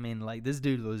Pennywise. I mean, like, this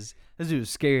dude was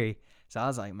scary. So I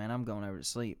was like, man, I'm going over to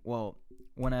sleep. Well,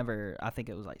 whenever I think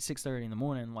it was like 6:30 in the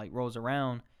morning, like rolls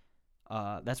around,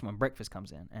 that's when breakfast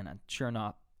comes in, and sure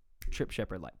enough, Trip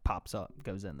Shepherd like pops up,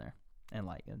 goes in there, and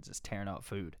like it's just tearing up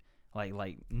food,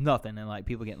 like nothing, and like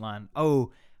people get in line.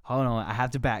 Oh, hold on, I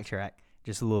have to backtrack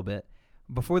just a little bit.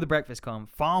 Before the breakfast comes,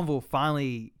 Fonville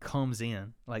finally comes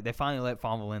in. Like, they finally let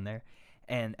Fonville in there.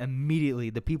 And immediately,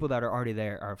 the people that are already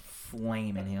there are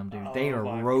flaming him, dude. They are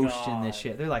roasting this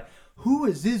shit. They're like, who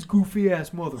is this goofy-ass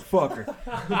motherfucker?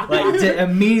 Like,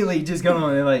 immediately just going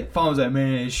on. And, like, Fonville's like,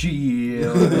 man, shit.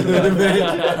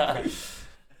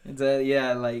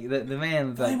 Yeah, like, the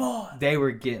man, like, they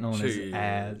were getting on his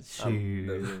ass.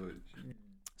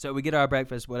 So we get our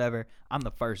breakfast, whatever. I'm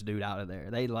the first dude out of there.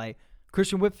 They, like,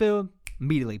 Christian Whitfield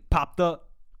immediately popped up,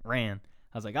 ran.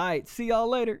 I was like, all right, see y'all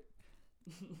later.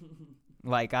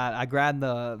 Like, I grabbed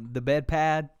the bed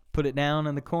pad, put it down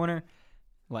in the corner,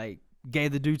 like,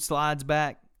 gave the dude slides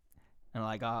back, and,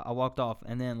 like, I walked off.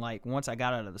 And then, like, once I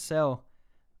got out of the cell,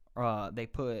 they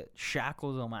put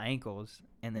shackles on my ankles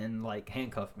and then, like,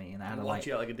 handcuffed me. And I had to, like,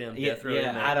 you out like a damn death row.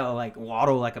 Yeah, I had to, like,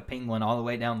 waddle like a penguin all the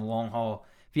way down the long hall.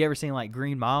 Have you ever seen, like,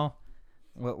 Green Mile?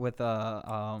 With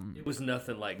it was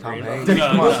nothing like Tom Green Hanks.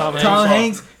 Mile. Tom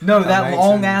Hanks. No, that Hanks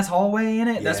long ass hallway in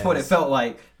it. That's Yes. what it felt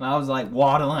like. And I was like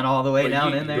waddling all the way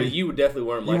down in there. But you definitely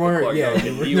weren't You like weren't, Clark yeah,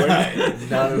 Duncan. you were not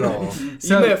at all.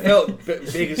 You may have felt big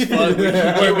as fuck,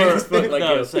 but you were big as fuck. Like,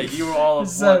 No, so you were all of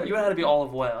So- what? You had to be all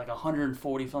of what? Like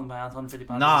 140 something pounds, 150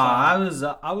 pounds?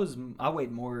 Nah, I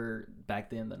weighed more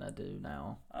back then than I do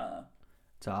now.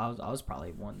 So I was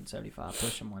probably 175,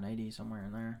 pushing 180, somewhere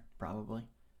in there, probably.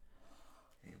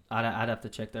 I'd have to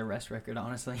check their rest record,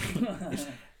 honestly,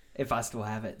 if I still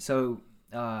have it. So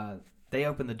they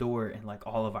opened the door, and like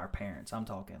all of our parents, I'm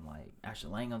talking like Ashley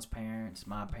Langham's parents,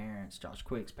 my parents, Josh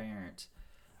Quick's parents.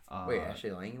 Wait,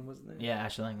 Ashley Langham wasn't there? Yeah,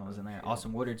 Ashley Langham was in there.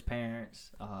 Austin Woodard's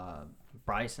parents,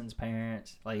 Bryson's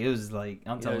parents. Like, it was like,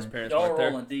 I'm telling His you. parents Y'all weren't were there.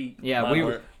 rolling deep. Yeah, Mine we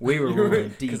weren't. were rolling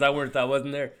deep. Because I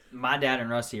wasn't there. My dad and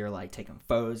Rusty are like taking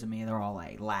photos of me. They're all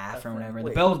like laughing or whatever. The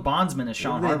Wait. Bell's bondsman is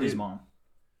Sean What did they Harvey's do? mom.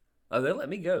 Oh, they let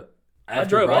me go. I After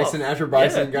drove Bryson, off. after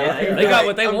Bryson got yeah, They got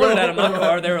what they I'm wanted going out of my home.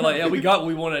 car. They were like, "Yeah, we got what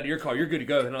we wanted out of your car. You're good to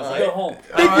go." And I was like, Go home.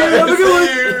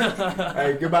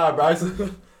 Hey, goodbye,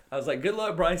 Bryson. "I was like, good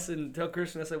luck, Bryson. Tell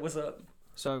Christian I said, what's up?"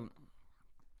 So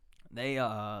they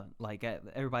like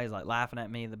everybody's like laughing at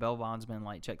me. The Bell bondsman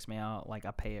like checks me out. Like,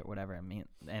 I pay it, whatever.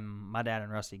 And my dad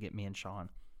and Rusty get me and Sean.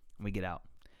 And we get out.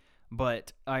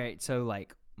 But all right, so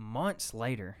like months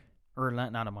later, or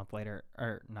not a month later,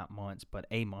 or not months, but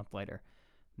a month later,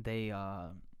 they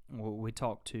we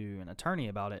talked to an attorney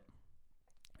about it,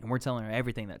 and we're telling her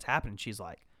everything that's happened. She's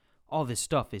like, all this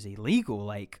stuff is illegal.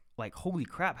 Like holy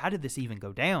crap, how did this even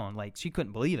go down? Like, she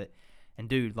couldn't believe it. And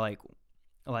dude, like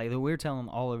we were telling them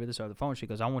all over this over the phone. She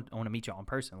goes, I want to meet y'all in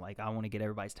person. Like, I want to get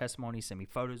everybody's testimony. Send me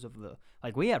photos of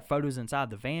we had photos inside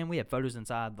the van. We had photos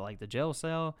inside the jail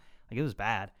cell. Like, it was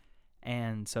bad.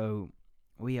 And so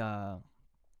we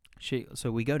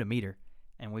we go to meet her,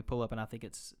 and we pull up, and I think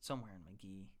it's somewhere in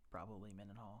McGee, probably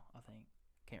Mendenhall, I think.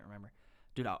 Can't remember.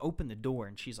 Dude, I open the door,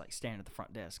 and she's like standing at the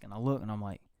front desk, and I look, and I'm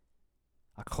like,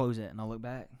 I close it, and I look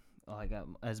back, like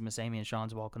as Miss Amy and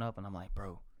Sean's walking up, and I'm like,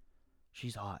 bro,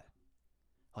 she's hot.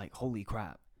 Like, holy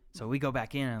crap. So we go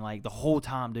back in, and like the whole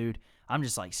time, dude, I'm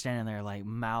just like standing there, like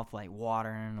mouth like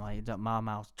watering, like my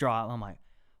mouth's dry. I'm like,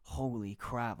 holy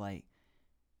crap. Like,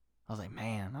 I was like,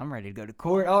 man, I'm ready to go to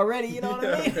court already. You know what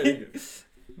I mean?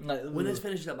 Like, When this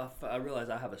finishes up, I realized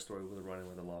I have a story with running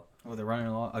with the law. with the running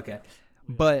law, okay.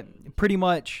 But pretty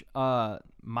much,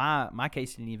 my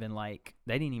case didn't even they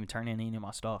didn't even turn in any of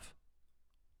my stuff.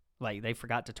 Like, they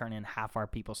forgot to turn in half our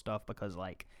people's stuff because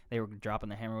like they were dropping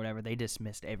the hammer or whatever. They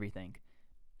dismissed everything.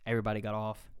 Everybody got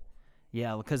off.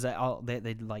 Yeah, because they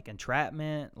did like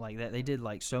entrapment, like that. They did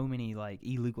like so many like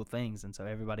illegal things, and so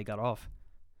everybody got off.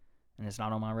 And it's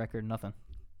not on my record, nothing.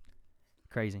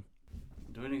 Crazy.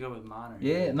 Do we need to go with mine or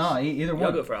Yeah, yours? no, either Y'all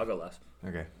one. go for it. I'll go last.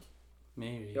 Okay.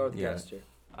 Me or you? Y'all are the Yeah. guest here.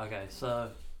 Okay,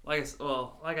 so like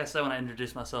I said when I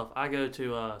introduced myself, I go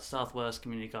to Southwest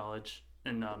Community College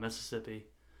in Mississippi.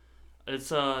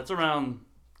 It's around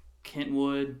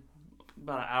Kentwood,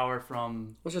 about an hour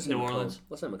from New Orleans.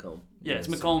 What's that, Macomb? Yeah, it's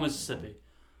Macomb, Mississippi.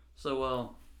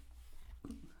 So,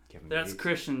 that's Gates.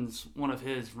 Christian's, one of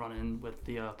his run-in with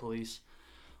the police.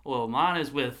 Well, mine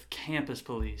is with campus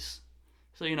police.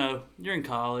 So, you're in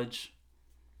college.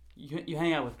 You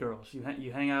hang out with girls. You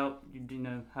hang out,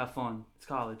 you have fun. It's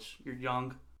college. You're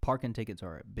young. Parking tickets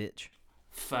are a bitch.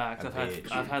 Fact.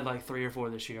 I've had like 3 or 4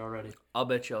 this year already. I'll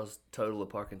bet y'all's total of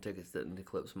parking tickets didn't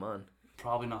eclipse mine.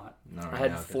 Probably not. I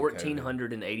had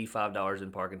 $1,485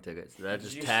 in parking tickets that I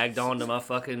just tagged on to my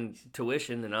fucking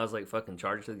tuition, and I was like, fucking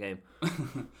charge it to the game.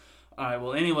 All right,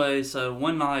 well, anyway, so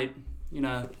one night,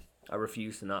 I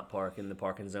refused to not park in the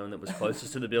parking zone that was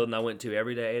closest to the building I went to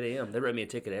every day at 8 a.m. They wrote me a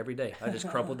ticket every day. I just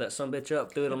crumpled that sumbitch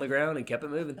up, threw it on the ground, and kept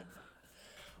it moving.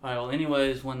 All right, well,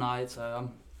 anyways, one night, so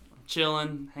I'm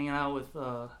chilling, hanging out with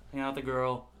the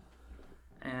girl,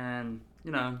 and,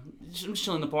 I'm just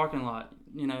chilling in the parking lot.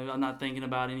 I'm not thinking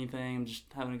about anything. I'm just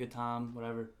having a good time,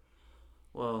 whatever.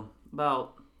 Well,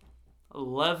 about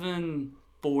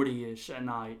 11:40-ish at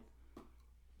night,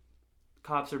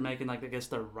 cops are making, I guess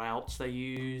their routes they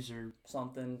use or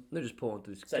something. They're just pulling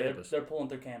through Say campus. they're pulling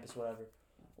through campus, whatever.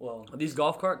 Well, Are these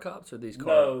golf cart cops or these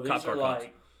no, cop these car are cops?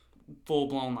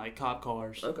 full-blown, cop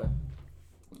cars. Okay.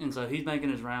 And so he's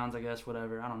making his rounds, I guess,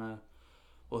 whatever. I don't know.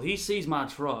 Well, he sees my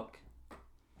truck.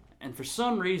 And for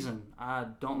some reason, I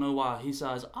don't know why, he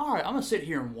says, all right, I'm going to sit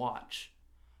here and watch.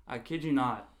 I kid you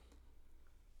not.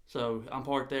 So I'm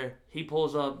parked there. He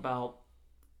pulls up about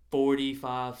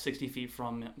 45, 60 feet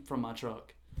from my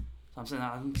truck. So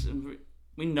I'm sitting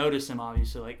we notice him,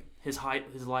 obviously. His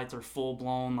lights are full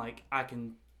blown. I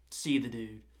can see the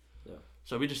dude. Yeah.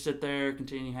 So we just sit there,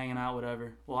 continue hanging out,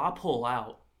 whatever. Well, I pull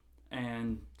out.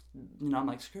 And, I'm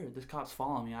like, screw it. This cop's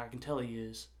following me. I can tell he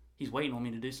is. He's waiting on me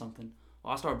to do something.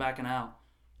 Well, I start backing out,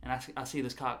 and I see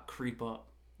this cop creep up,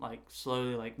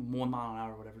 slowly, 1 mile an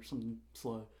hour or whatever, something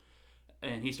slow.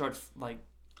 And he starts, I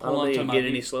don't think you can get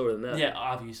any slower than that. Yeah,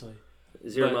 obviously.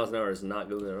 0 miles an hour is not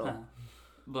going at all.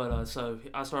 But, so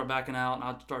I start backing out, and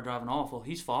I start driving off. Well,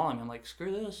 he's following me. I'm like,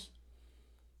 screw this.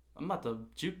 I'm about to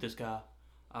juke this guy.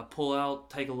 I pull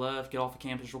out, take a left, get off the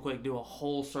campus real quick, do a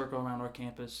whole circle around our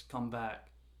campus, come back.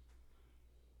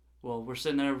 Well, we're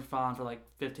sitting there fine for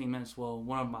 15 minutes. Well,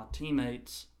 one of my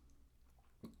teammates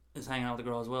is hanging out with the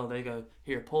girl as well. They go,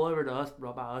 here, pull over to us,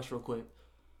 right by us real quick.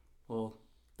 Well,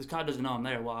 this cop doesn't know I'm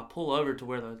there. Well, I pull over to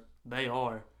where they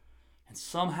are, and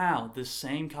somehow this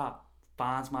same cop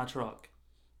finds my truck.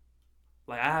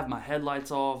 I have my headlights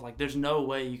off. There's no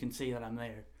way you can see that I'm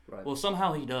there. Right. Well,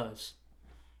 somehow he does.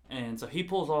 And so he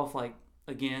pulls off,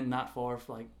 again, not far,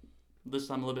 this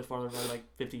time a little bit farther, probably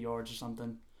 50 yards or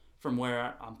something from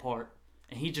where I'm parked.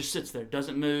 And he just sits there,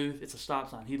 doesn't move. It's a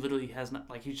stop sign. He literally has not,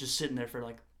 he's just sitting there for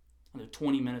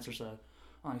 20 minutes or so.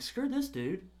 I'm like, screw this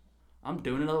dude. I'm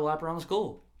doing another lap around the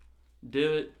school.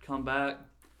 Do it, come back.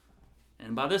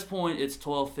 And by this point, it's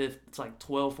 12:50. It's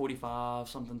 12:45,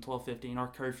 something, 12:50. And our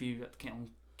curfew at the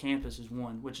campus is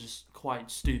 1, which is quite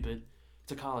stupid.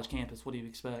 It's a college campus. What do you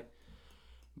expect?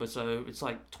 But so it's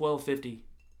 12:50,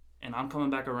 and I'm coming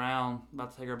back around,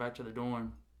 about to take her back to the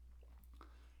dorm.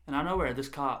 And I know where this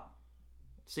cop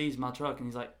sees my truck, and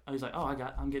he's like, oh,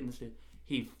 I'm getting this dude.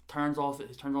 He turns on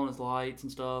his lights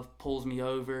and stuff, pulls me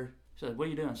over. He said, what are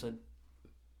you doing? I said,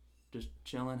 just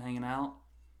chilling, hanging out.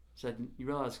 He said, you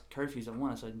realize curfew's at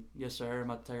 1? I said, yes, sir. I'm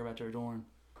about to take her back to her dorm.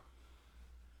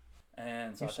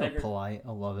 And so You're so polite.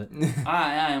 I love it.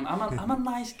 I am. I'm a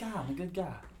nice guy. I'm a good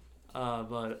guy.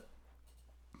 But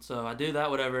so I do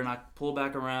that, whatever, and I pull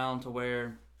back around to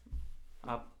where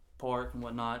I park and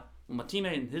whatnot. Well, my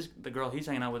teammate and the girl he's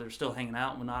hanging out with are still hanging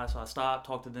out and whatnot, so I stop,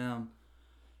 talk to them.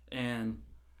 And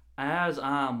as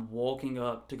I'm walking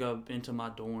up to go into my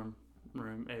dorm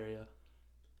room area,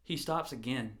 he stops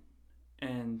again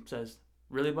and says,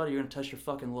 really, buddy, you're going to test your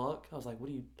fucking luck? I was like, what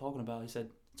are you talking about? He said,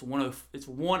 it's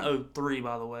 103,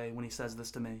 by the way, when he says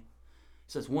this to me. He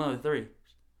says, 103. I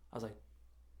was like,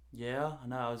 yeah, I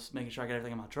know. I was making sure I got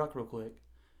everything in my truck real quick.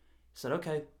 He said,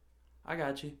 okay, I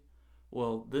got you.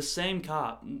 Well, this same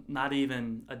cop, not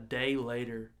even a day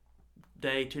later,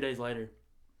 2 days later,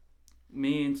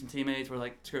 me and some teammates were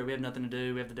like, screw it, we have nothing to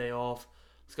do. We have the day off.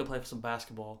 Let's go play some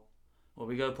basketball. Well,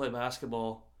 we go play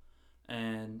basketball,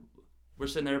 and we're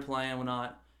sitting there playing,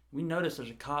 whatnot. We notice there's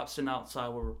a cop sitting outside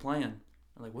where we're playing.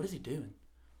 I'm like, what is he doing?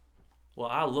 Well,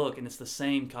 I look, and it's the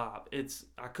same cop.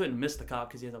 I couldn't miss the cop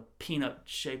because he has a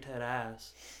peanut-shaped head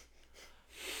ass.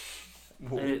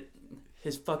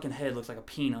 His fucking head looks like a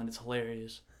peanut. It's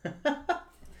hilarious.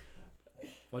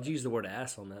 Why'd you use the word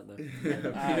ass on that, though?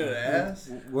 Peanut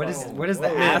ass? What is the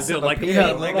Man ass built of a like peanut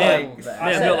a look man, like?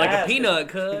 man built like a peanut,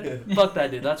 cuz. Fuck that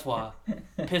dude. That's why.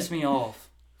 pissed me off.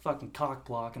 Fucking cock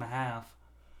block and a half.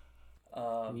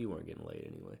 You weren't getting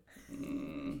laid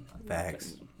anyway.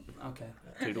 Facts. Okay.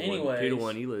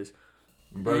 2-1, you lose.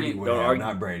 Brody would Don't have, argue-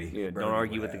 not Brady. Yeah, Brody don't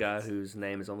argue would with the have. guy whose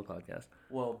name is on the podcast.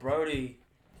 Well, Brody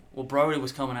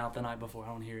was coming out the night before. I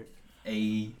don't hear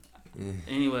it.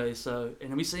 Anyway, so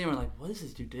and we see him. We're like, what is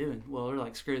this dude doing? Well, we're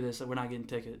like, screw this. We're not getting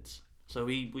tickets. So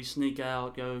we sneak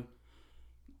out, go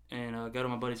to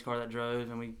my buddy's car that drove,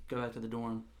 and we go back to the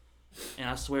dorm. And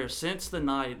I swear, since the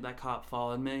night that cop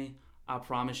followed me, I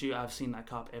promise you, I've seen that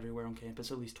cop everywhere on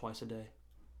campus at least twice a day.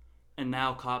 And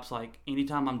now cops, like,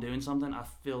 anytime I'm doing something, I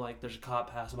feel like there's a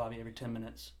cop passing by me every 10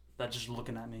 minutes that's just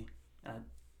looking at me. And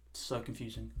it's so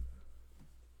confusing.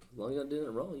 As long as you're not doing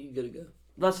it wrong, you good to go.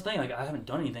 That's the thing. Like, I haven't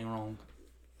done anything wrong.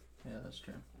 Yeah, that's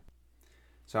true.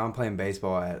 So I'm playing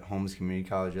baseball at Holmes Community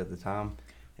College at the time.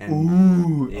 And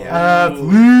Ooh, yeah.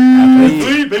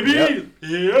 athlete, baby! Yep.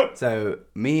 Yep. So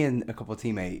me and a couple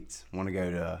teammates want to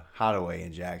go to Hideaway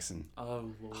in Jackson.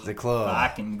 Oh, Lord. It's a club.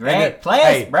 Fucking great. great. Play us,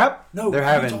 Hey. bro. No, They're you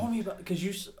having- told me about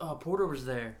because Porter was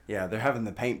there. Yeah, they're having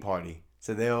the paint party.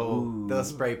 So they'll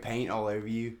spray paint all over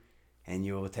you, and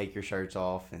you'll take your shirts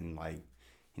off and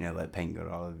let paint go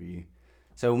all over you.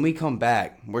 So when we come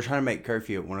back, we're trying to make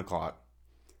curfew at 1:00.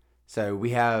 So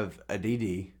we have a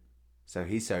DD, so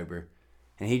he's sober,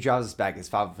 and he drives us back. There's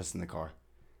 5 of us in the car,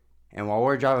 and while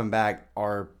we're driving back,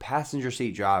 our passenger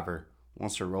seat driver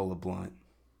wants to roll a blunt.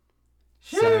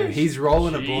 So he's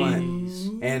rolling a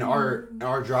blunt, and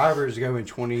our driver is going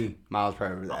 20 miles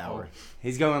per hour.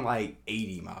 He's going like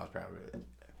 80 miles per hour,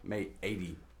 mate,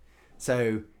 80.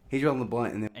 So he's rolling the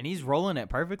blunt, and then And he's rolling it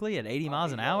perfectly at 80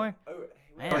 miles an hour.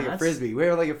 Man, like a that's- frisbee. We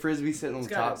have like a frisbee sitting on the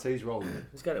It's top, got it. so he's rolling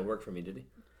it. This guy didn't work for me, did he?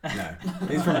 No,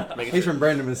 he's from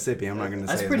Brandon, Mississippi. I'm not going to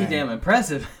say That's his pretty name. damn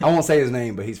impressive. I won't say his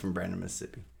name, but he's from Brandon,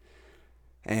 Mississippi.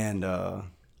 And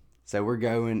so we're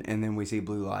going, and then we see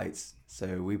blue lights.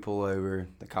 So we pull over.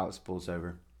 The cops pulls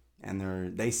over,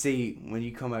 and they see when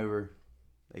you come over.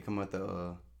 They come at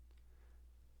the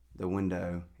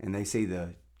window, and they see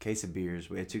the case of beers.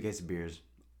 We had 2 cases of beers,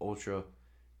 Ultra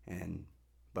and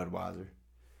Budweiser,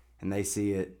 and they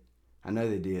see it. I know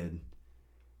they did.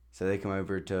 So they come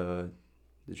over to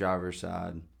the driver's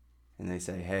side, and they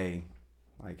say, "Hey,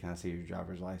 can I see your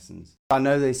driver's license?" I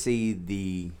know they see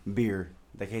the beer,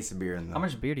 the case of beer in the How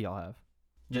much beer do y'all have?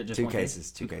 Just 2 one case?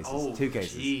 cases, 2 cases, Oh, 2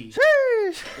 cases. jeez.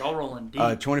 Y'all rolling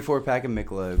deep. 24 pack of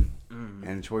Michelob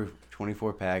and a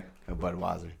 24 pack of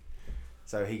Budweiser.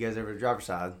 So he goes over to the driver's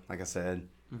side, like I said,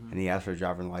 and he asks for a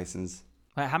driver's license.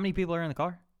 Wait, how many people are in the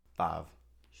car? 5.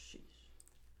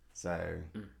 So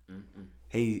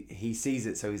he sees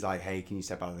it, so he's like, "Hey, can you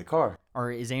step out of the car?"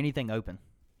 Or is anything open?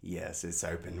 Yes, it's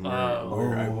open.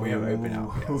 Oh. We have open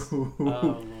out. Yes. Oh,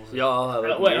 Lord. So y'all all have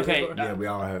open Wait, beers okay. before? Yeah, we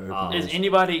all have open. Is doors.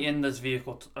 anybody in this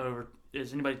vehicle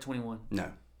is anybody 21?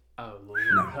 No, Oh, Lord.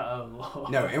 No. Oh,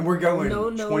 Lord. no, and we're going No,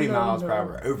 20 no, miles per no.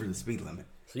 hour over the speed limit.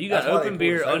 So you got That's why they open pulled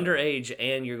beer us over. underage,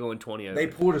 and you're going 20 over. They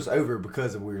pulled us over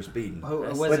because we were speeding.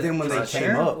 Was But then when was they it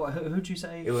came sheriff? up, Who'd you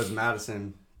say? it was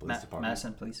Madison Police Department.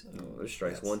 Madison Police. Oh, there's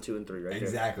strikes Yes. 1, 2, and 3 right there.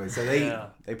 Exactly. So Yeah.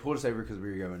 they pulled us over because we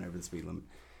were going over the speed limit,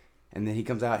 and then he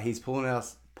comes out. He's pulling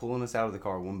us out of the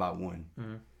car one by one.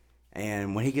 Mm-hmm.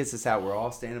 And when he gets us out, we're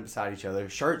all standing beside each other,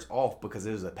 shirts off because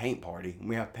it was a paint party, and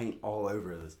we have paint all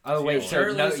over us. Oh wait, so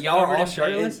Shirtless, y'all are all covered in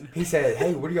shirtless? paint. He said,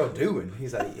 "Hey, what are y'all doing?"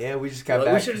 He's like, "Yeah, we just got Like,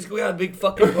 we back. should just go out a big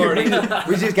fucking party.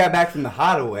 We just got back from the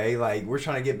Hideaway. Like, we're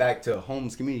trying to get back to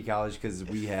Holmes Community College because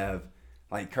we have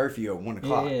curfew at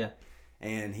 1:00." Yeah.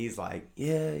 And he's like,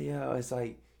 yeah. It's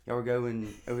like, y'all were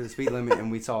going over the speed limit, and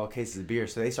we saw cases of beer.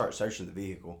 So they start searching the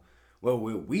vehicle. Well,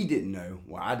 what we didn't know,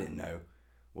 what I didn't know,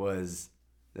 was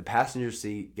the passenger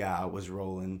seat guy was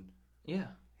rolling. Yeah.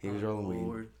 He was rolling weed.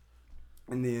 Lord.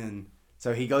 And then,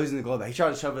 so he goes in the glove box. He tried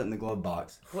to shove it in the glove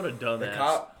box. What a The dumbass.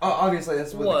 cop, obviously,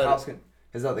 that's what What? the cops can,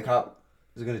 is that the cop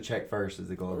is going to check first is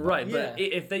the glove box. Right, Yeah. but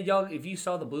if you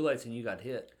saw the blue lights and you got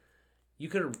hit, you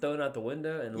could have thrown out the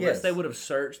window, and unless Yes. they would have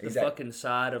searched the Exact- fucking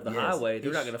side of the Yes. highway, they're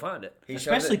He not sh- going to find it. He shoves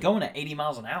Especially it- going at 80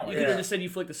 miles an hour. You Yeah. could have just said you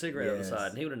flicked a cigarette on the Yes. side,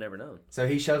 and he would have never known. So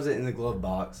he shoves it in the glove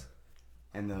box,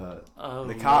 and the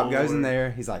Oh, cop goes in Lord.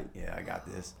 there. He's like, "Yeah, I got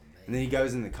this." And then he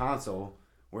goes in the console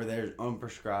where there's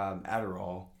unprescribed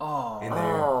Adderall Oh. in there.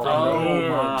 Oh,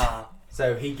 my.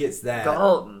 So he gets that.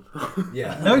 Dalton.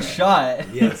 Yeah. No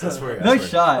shot. Yes, I swear. I No swear.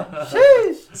 shot.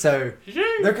 So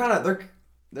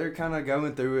they're kind of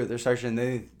going through it. They're searching.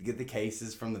 They get the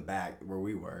cases from the back where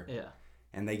we were, Yeah.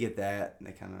 and they get that.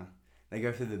 And they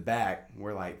go through the back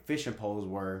where fishing poles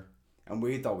were, and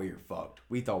we thought we were fucked.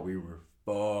 We thought we were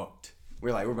fucked.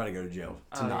 We're like, we're about to go to jail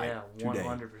tonight. Oh, yeah, today.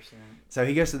 100%. So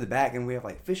he goes to the back, and we have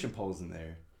fishing poles in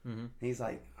there. Mm-hmm. And he's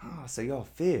like, "Oh, so y'all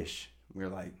fish?" We were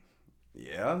like,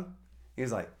 yeah. He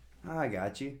was like, oh, I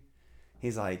got you.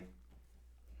 He's like,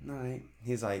 all right.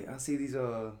 He's like, I see these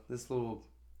this little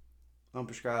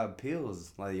unprescribed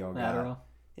pills like y'all got. Adderall.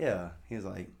 Yeah. He was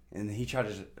like, and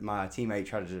my teammate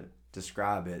tried to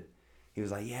describe it. He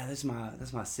was like, yeah, that's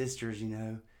my sister's, you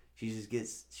know. She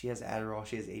has Adderall,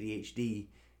 she has ADHD.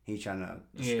 He's trying to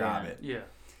describe it. Yeah.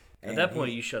 At that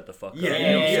point, you shut the fuck up. Yeah,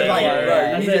 You don't yeah, say like, a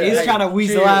word. bro, He's trying to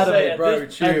weasel out of it, bro.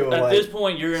 Chill. At like, this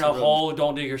point, you're in a hole.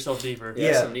 Don't dig yourself deeper.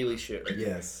 Yeah, Yeah. some Neely shit. Right there.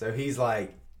 yes. So he's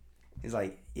like,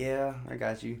 yeah, I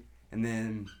got you. And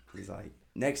then he's like,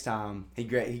 next time he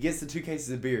gets the 2 cases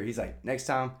of beer. He's like, next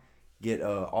time, get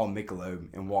all Michelob,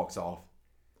 and walks off.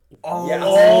 Oh,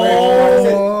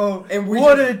 Yeah, and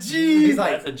what a G! He's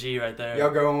like, That's a G right there. y'all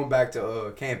go on back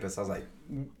to campus. I was like,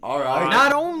 all right.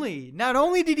 Not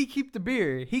only did he keep the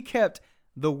beer, he kept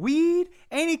the weed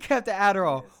and he kept the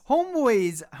Adderall.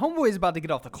 Homeboy's about to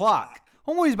get off the clock.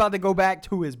 Homeboy's about to go back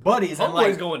to his buddies and Homeboy's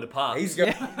like going to pop. He's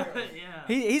going. Yeah.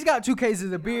 he's got 2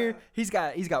 cases of beer. He's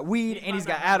got weed and he's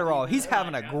got Adderall. He's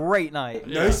having a great night.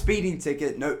 No speeding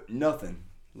ticket. No nothing.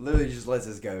 Literally just lets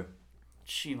us go.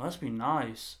 She must be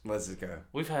nice. Lets us go.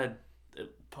 We've had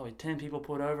probably 10 people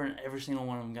put over, and every single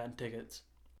one of them got tickets.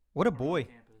 What a boy.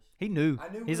 He knew.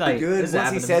 I knew He's we were like, good. this Once he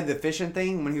happened to said me. the fishing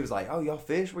thing, when he was like, "Oh, y'all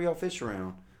fish? Where y'all fish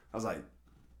around?" I was like,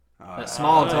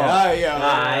 small talk. Yeah,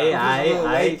 Aye, there's a little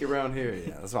aye. lake around here.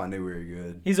 Yeah, that's why I knew we were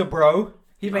good. He's a bro.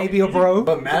 He may be a bro.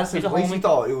 But Madison He's a police, homie. he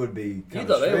thought it would be You kind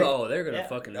thought of strict. they're gonna Yeah.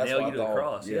 fucking That's nail what you I to the thought.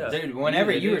 cross. Yeah. Yeah. Dude,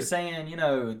 whenever they you were do. saying,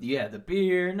 you had the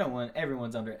beer,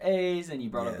 everyone's under A's, and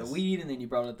you brought up the Yes. weed, and then you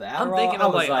brought up the Adderall. I'm thinking, I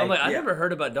was like, I never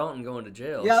heard about Dalton going to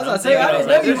jail. Yeah, I was So gonna I'm say, thinking, I was didn't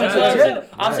know like, you this went is to what-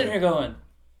 jail. I'm sitting here going,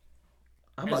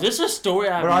 is this a story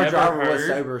I've But our never driver was heard?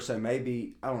 sober, so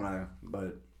maybe I don't know.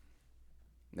 But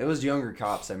it was younger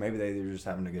cops, so maybe they were just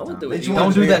having a good I went time. through They a just deal. wanted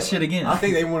don't do beer. that shit again. I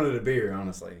think they wanted a beer,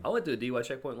 honestly. I went to a DUI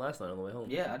checkpoint last night on the way home.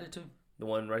 Yeah, I did too. The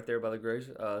one right there by the Graves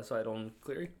site on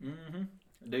Cleary. Mm-hmm.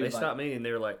 They stopped me and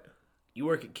they were like, "You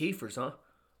work at Kiefer's, huh?"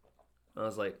 I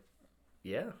was like,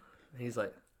 "Yeah." And he's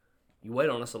like, "You wait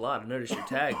on us a lot. I noticed your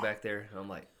tag back there." And I'm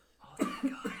like, "Oh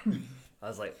thank God." I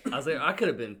was like, I could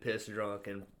have been pissed drunk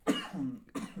and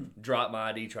dropped my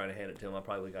ID trying to hand it to him. I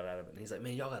probably got out of it. And he's like,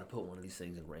 "Man, y'all got to put one of these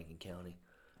things in Rankin County."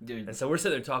 Dude, And so we're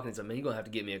sitting there talking. He's like, "Man, you're gonna have to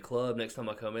get me a club next time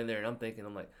I come in there." And I'm thinking,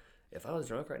 I'm like, if I was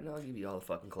drunk right now, I'd give you all the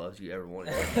fucking clubs you ever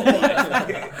wanted.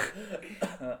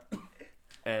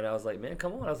 And I was like, "Man,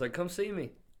 come on." I was like, "Come see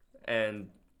me." And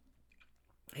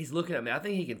he's looking at me. I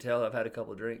think he can tell I've had a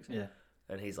couple of drinks. yeah.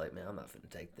 And he's like, "Man, I'm not finna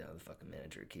take down the fucking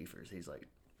manager at Kiefer's." He's like,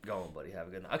 "Go on, buddy. Have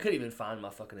a good night." I couldn't even find my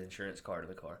fucking insurance card in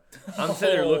the car. I'm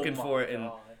sitting there looking for it, and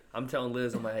I'm telling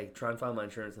Liz, I'm like, "Hey, try and find my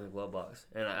insurance in the glove box."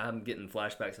 And I'm getting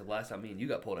flashbacks of last time me and you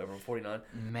got pulled over on 49.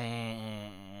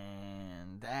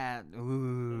 Man, that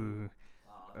ooh.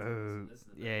 Oh,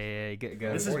 yeah,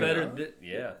 go. This is better.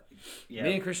 Yeah. Yeah,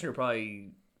 Me and Christian are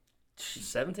probably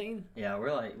 17. yeah,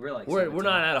 we're like We're 17.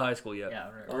 not out of high school yet. Yeah,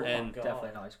 we're And- definitely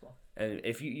in high school. And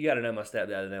if you got to know my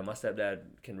stepdad now, my stepdad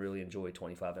can really enjoy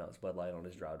 25-ounce Bud Light on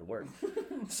his drive to work.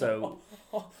 So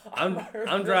I'm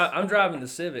driving the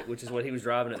Civic, which is what he was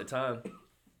driving at the time,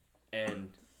 and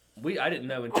I didn't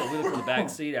know until we looked in the back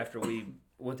seat after we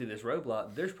went through this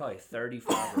roadblock. There's probably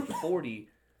 35 or 40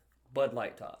 Bud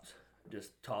Light tops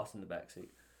just tossed in the back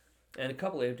seat, and a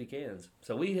couple of empty cans.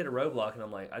 So we hit a roadblock, and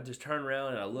I'm like, I just turn around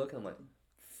and I look, and I'm like,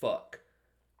 fuck.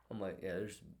 I'm like, yeah,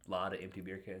 there's a lot of empty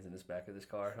beer cans in this back of this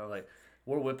car. I'm like,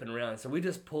 we're whipping around. So we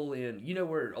just pull in. You know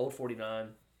where Old 49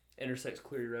 intersects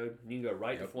Cleary Road? You can go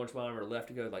right to Florence Mile or left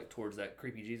to go like towards that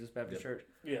Creepy Jesus Baptist Church.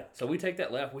 Yeah. So we take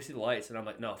that left. We see the lights, and I'm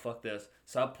like, no, fuck this.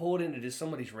 So I pulled into just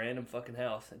somebody's random fucking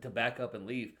house to back up and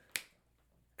leave.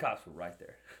 Cops were right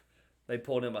there. They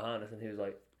pulled in behind us, and he's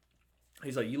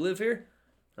like, "You live here?"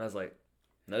 And I was like,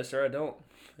 "No, sir, I don't."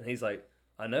 And he's like,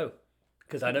 "I know,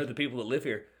 because I know the people that live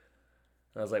here."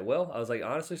 And I was like,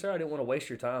 "Honestly, sir, I didn't want to waste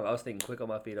your time." I was thinking quick on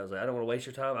my feet. I was like, "I don't want to waste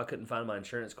your time. I couldn't find my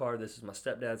insurance card. This is my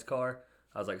stepdad's car."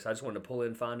 I was like, "So I just wanted to pull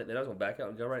in, find it, then I was going to back out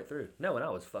and go right through." No, and I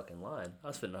was fucking lying. I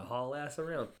was finna haul ass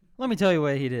around. Let me tell you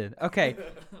what he did. Okay,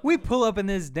 we pull up in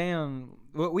this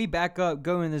we back up,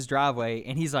 go in this driveway,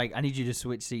 and he's like, "I need you to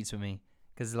switch seats with me,"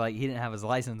 because like he didn't have his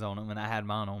license on him, and I had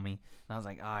mine on me, and I was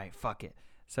like, "All right, fuck it."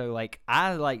 So like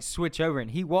I like switch over, and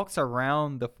he walks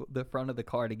around the front of the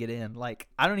car to get in. Like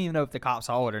I don't even know if the cops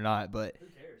saw it or not, but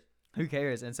who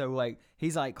cares? And so like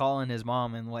he's like calling his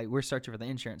mom, and like we're searching for the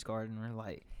insurance card, and we're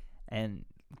like, and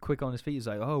quick on his feet, he's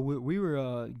like, "Oh, we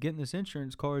were getting this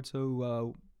insurance card,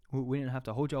 so we didn't have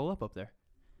to hold y'all up there."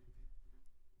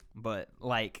 But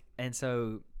like, and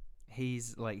so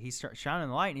he's like, he starts shining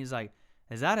the light, and he's like,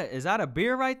 is that a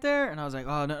beer right there? And I was like,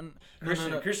 oh no.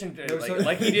 Christian,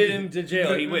 like he did him to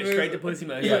jail. He went straight to pussy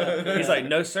mouth. He's like,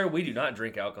 no sir, we do not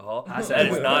drink alcohol. That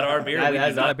is not our beer. That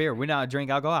is not a beer. We not drink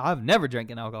alcohol. I've never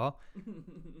drinking alcohol.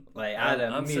 Like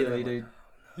I'm immediately, dude.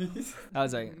 I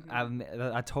was like,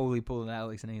 I totally pulled an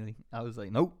Alex and Ely. I was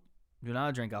like, nope, do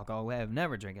not drink alcohol. We have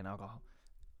never drinking alcohol.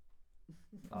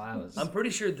 I'm pretty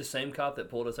sure the same cop that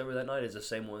pulled us over that night is the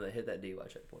same one that hit that DUI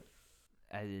checkpoint.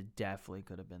 It definitely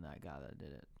could have been that guy that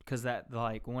did it. Because that,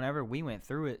 like, whenever we went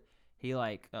through it, he,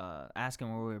 like, asked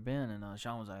him where we were been, and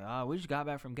Sean was like, we just got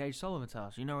back from Gage Sullivan's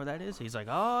house. You know where that is? He's like,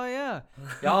 oh, yeah.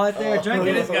 Y'all out there drinking?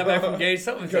 We just got back from Gage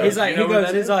Sullivan's house. He's like,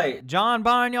 he's like, John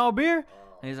buying y'all beer?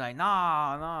 And he's like,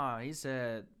 nah. He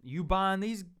said, you buying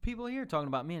these people here? Talking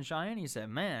about me and Cheyenne. He said,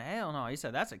 man, hell no. He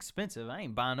said, that's expensive. I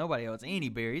ain't buying nobody else any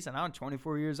beer. He said, I'm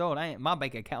 24 years old. My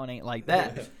bank account ain't like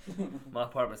that. My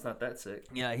apartment's not that sick.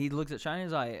 Yeah, he looks at Cheyenne.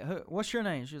 He's like, what's your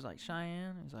name? She's like,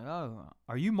 Cheyenne. He's like, oh,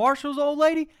 are you Marshall's old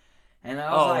lady? And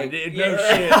I was like, dude, no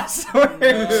shit. I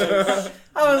swear.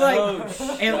 I was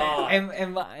like, in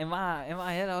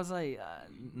my head, I was like,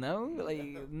 no, like,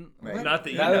 not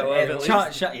that you know of, at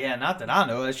least. Yeah, not that I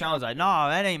know. Sean was like, no,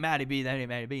 that ain't Matty B. That ain't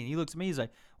Matty B. And he looks at me. He's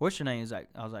like, what's your name? He's like,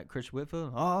 I was like, Christian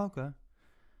Whitfield. Oh, okay.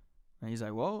 And he's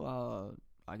like, well,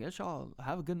 I guess y'all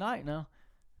have a good night now.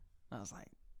 And I was like,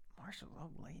 Marshall's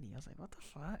old lady. I was like, what the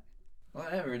fuck?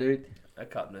 Whatever, dude.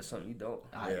 That cop knows something you don't.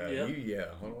 Yeah.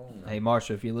 Hold on. Hey,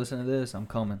 Marshall, if you listen to this, I'm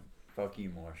coming. Fuck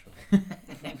you, Marshall.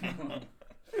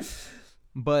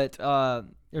 But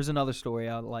there's another story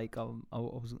I like.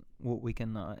 What we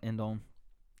can end on.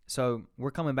 So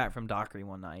we're coming back from Dockery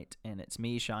one night, and it's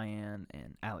me, Cheyenne,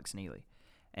 and Alex Neely.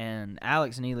 And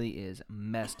Alex Neely is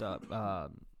messed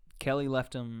up. Kelly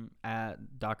left him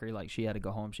at Dockery, like she had to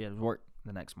go home. She had to work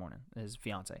the next morning. His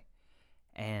fiance,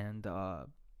 and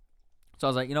so I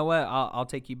was like, you know what? I'll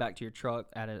take you back to your truck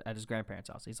at his grandparents'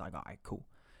 house. He's like, all right, cool.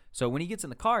 So when he gets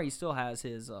in the car, he still has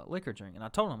his liquor drink. And I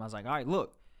told him, I was like, all right,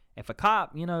 look, if a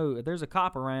cop, if there's a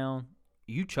cop around,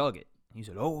 you chug it. He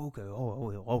said, oh, okay, I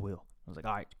will. I was like,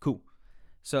 all right, cool.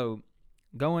 So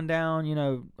going down,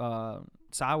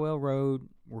 Sywell Road,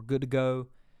 we're good to go.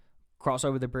 Cross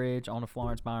over the bridge on the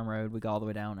Florence Byron Road. We go all the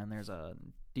way down, and there's a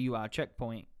DUI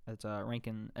checkpoint that's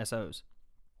Rankin SOs.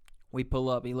 We pull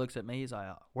up. He looks at me. He's like,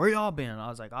 where y'all been? I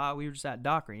was like, we were just at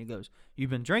Dockery. He goes, you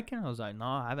been drinking? I was like, no,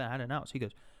 I haven't had an ounce. He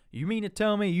goes, you mean to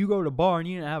tell me you go to the bar and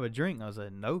you didn't have a drink? I was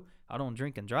like, no, I don't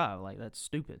drink and drive. Like, that's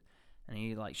stupid. And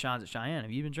he, like, shines at Cheyenne.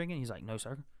 Have you been drinking? He's like, no,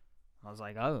 sir. I was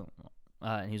like, oh.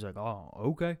 And he's like, oh,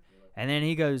 okay. And then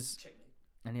he goes,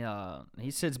 and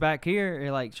he sits back here,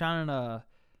 like, shining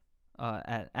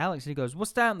at Alex. And he goes,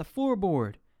 what's that on the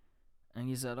floorboard? And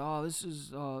he said, oh, this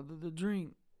is the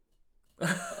drink.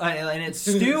 And it's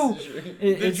still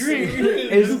it's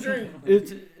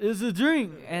a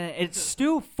drink, and it's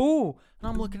still full. And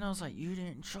I'm looking, I was like, you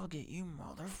didn't chug it, you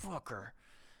motherfucker.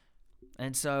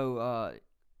 And so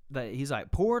he's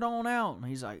like, pour it on out. And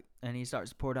he's like, and he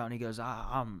starts to pour it out, and he goes,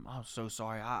 I'm so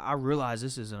sorry. I realize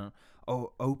this is an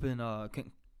open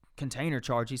container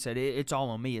charge. He said, it's all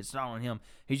on me. It's not on him.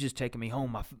 He's just taking me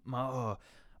home. My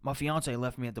fiance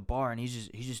left me at the bar, and he's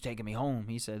just taking me home.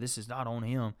 He said, this is not on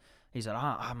him. He said,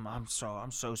 I'm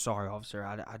so sorry, officer.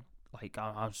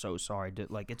 I'm so sorry.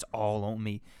 Like, it's all on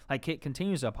me. Like, Kit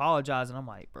continues to apologize, and I'm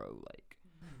like, bro, like,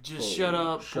 just shut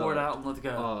up, pour it out, and let it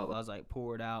go. I was like,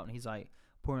 pour it out, and he's like,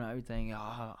 pouring out everything.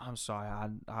 I'm sorry.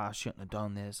 I shouldn't have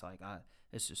done this. Like,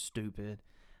 this is stupid.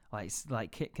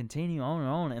 Like Kit continue on and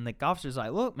on, and the officer's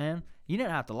like, look, man, you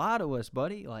didn't have to lie to us,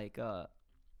 buddy. Like,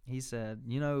 he said,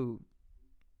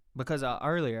 because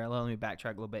earlier, let me backtrack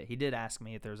a little bit. He did ask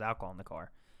me if there was alcohol in the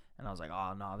car. And I was like,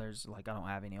 oh, no, there's, like, I don't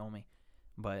have any on me.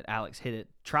 But Alex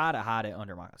tried to hide it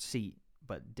under my seat,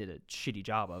 but did a shitty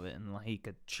job of it. And he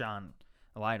could shine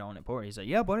a light on it for it. He said,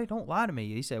 yeah, buddy, don't lie to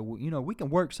me. He said, well, we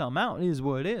can work something out. It is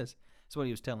what it is. That's what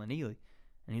he was telling Neely.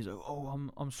 And he's like, oh,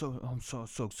 I'm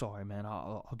so sorry, man.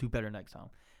 I'll do better next time.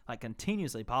 Like,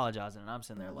 continuously apologizing. And I'm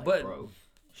sitting there like, but bro.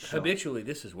 Habitually,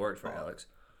 this has worked for Alex.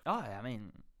 Oh, I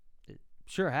mean, it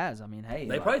sure has. I mean, hey.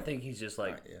 They probably think he's just,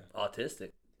 like, autistic.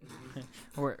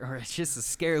 or it's just a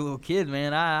scary little kid,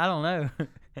 man. I don't know.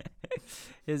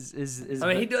 I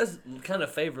mean, he does kind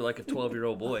of favor like a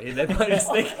 12-year-old boy. They might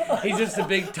just think he's just a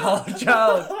big, tall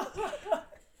child.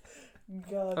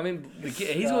 God. I mean, the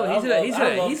kid, he's gonna age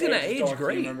great.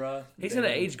 He's gonna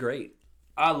age great.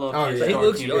 I love him. Yeah. He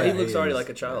looks already like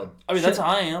a child. I mean, that's how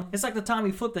I am. It's like the time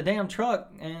he flipped the damn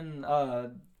truck and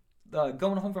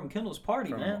going home from Kendall's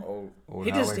party, man. Old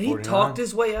He Highway he 49. talked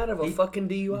his way out of a fucking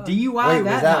DUI. DUI Wait, that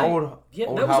was that night. old? Yeah,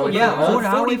 old that was Highway on, yeah, 49? old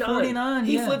Highway 49,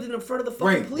 He yeah. flipped it in front of the fucking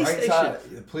Wait, police right station. side,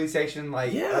 the police station,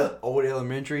 like Yeah. old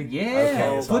elementary. Yeah, Okay, that's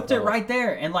what I flipped it thought. right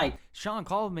there, and like Sean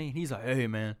called me, and he's like, "Hey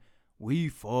man, we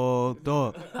fucked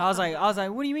up." I was like,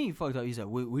 "What do you mean you fucked up?" He said,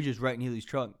 "We just wrecked Neely's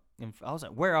truck." And I was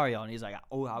like, "Where are y'all?" And he's like,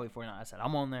 "Old Highway 49." I said,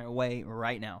 "I'm on their way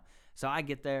right now." So I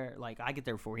get there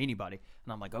before anybody,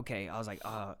 and I'm like, "Okay." I was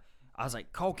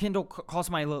like, "Call Kendall, call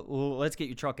somebody. Let's get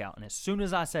your truck out." And as soon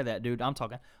as I said that, dude, I'm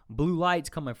talking blue lights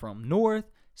coming from north,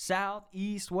 south,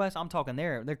 east, west. I'm talking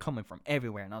they're coming from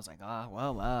everywhere, and I was like,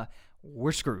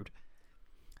 we're screwed.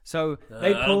 So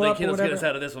they I pull don't think up or Kendall's get us whatever,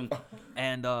 out of this one.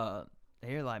 and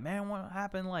they're like, "Man, what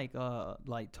happened?"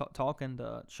 Talking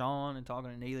to Sean and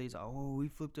talking to Neely. He's like, "Oh, we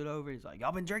flipped it over." He's like,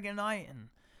 "Y'all been drinking tonight?" And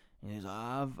he's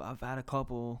like, "I've had a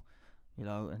couple, you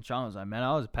know." And Sean was like, "Man,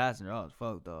 I was a passenger. I was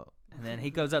fucked up." And then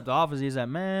he goes up to the office. He's like,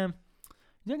 "Man,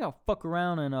 you think I'll fuck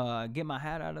around and get my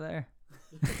hat out of there?"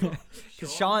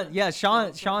 Cause Sean's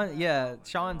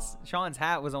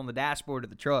hat was on the dashboard of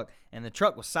the truck, and the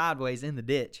truck was sideways in the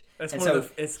ditch. That's And one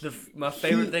of my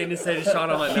favorite thing to say to Sean.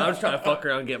 I'm like, no, I'm just trying to fuck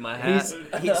around and get my hat.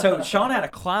 So Sean had to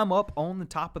climb up on the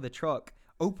top of the truck,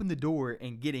 open the door,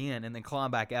 and get in, and then climb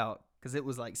back out because it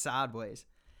was like sideways.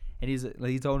 And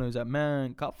he told him, he's like,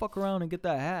 "Man, go fuck around and get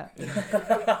that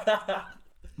hat."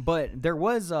 But there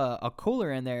was a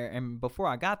cooler in there, and before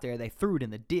I got there, they threw it in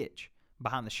the ditch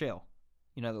behind the shell,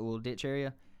 you know, the little ditch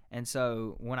area. And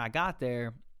so when I got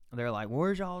there, they're like,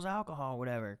 "Where's y'all's alcohol,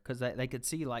 whatever?" Because they could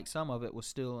see like some of it was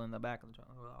still in the back of the truck.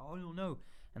 I was like, "Oh, I don't know."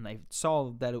 And they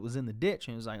saw that it was in the ditch,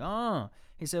 and he was like, "Oh."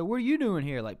 He said, "What are you doing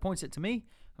here?" Like points it to me,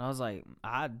 and I was like,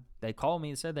 They called me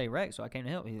and said they wrecked, so I came to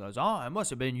help. He goes, "Oh, it must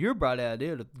have been your bright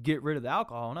idea to get rid of the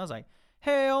alcohol." And I was like,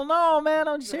 "Hell no, man,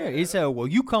 I'm just here." He said, "Well,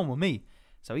 you come with me."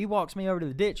 So he walks me over to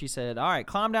the ditch. He said, "All right,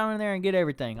 climb down in there and get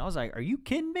everything." I was like, "Are you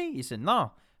kidding me?" He said,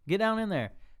 "No, get down in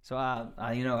there." So I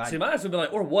See, my ass would be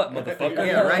like, or what, motherfucker?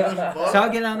 yeah, right. So I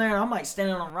get down there and I'm like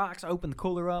standing on rocks. I open the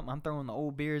cooler up. I'm throwing the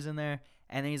old beers in there.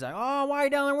 And then he's like, "Oh, why are you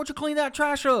down there? Why don't you clean that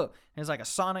trash up?" And it's like a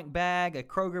Sonic bag, a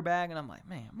Kroger bag. And I'm like,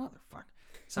 "Man, motherfucker."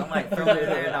 So I'm like throwing it in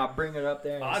there and I'll bring it up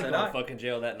there. And he I'd said, go "All to right." fucking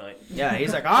jail that night. Yeah,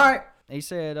 he's like, "All right." He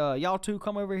said, "Y'all two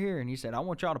come over here." And he said, "I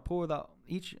want y'all to pour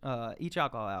each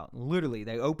alcohol out." Literally,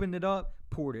 they opened it up,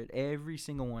 poured it, every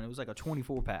single one. It was like a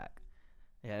 24 pack.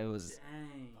 Yeah, it was.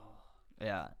 Dang.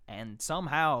 Yeah, and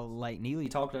somehow like Neely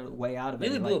talked her way out of it.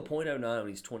 Neely like, blew a .09 when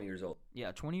he's 20 years old.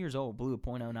 Yeah, 20 years old, blew a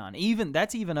 .09.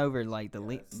 That's even over like the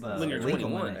When you're legal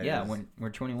 21, limit. it Yeah, is. when we're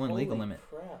 21 legal limit.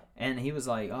 Crap. And he was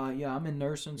like, "Oh yeah, I'm in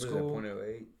nursing Was it school."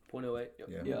 0.08? .08. Yep.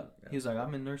 Yeah. He was like,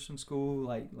 "I'm in nursing school,"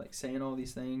 like saying all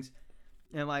these things.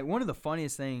 And like one of the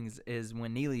funniest things is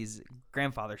when Neely's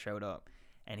grandfather showed up,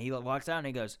 and he walks out and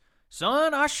he goes,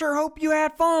 "Son, I sure hope you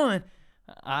had fun."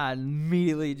 I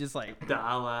immediately just like,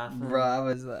 Die laughing. bro, I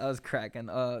was cracking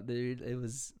up, dude. It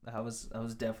was I was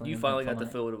definitely. You having finally got fun. to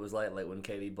feel what it was like when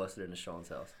Katie busted into Sean's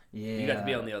house. Yeah, You got to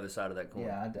be on the other side of that coin.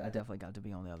 Yeah, I definitely got to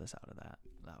be on the other side of that.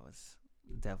 That was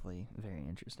definitely very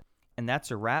interesting. And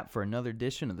that's a wrap for another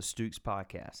edition of the Stooks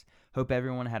Podcast. Hope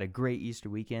everyone had a great Easter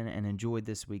weekend and enjoyed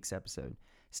this week's episode.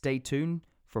 Stay tuned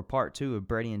for part 2 of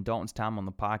Brady and Dalton's time on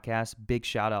the podcast. Big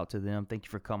shout out to them. Thank you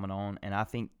for coming on. And I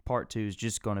think part 2 is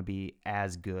just going to be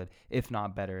as good, if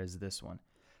not better, as this one.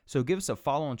 So give us a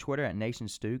follow on Twitter at Nation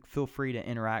Stook. Feel free to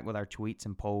interact with our tweets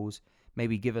and polls.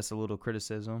 Maybe give us a little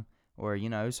criticism or,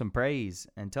 some praise,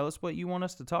 and tell us what you want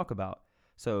us to talk about.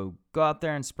 So go out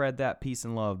there and spread that peace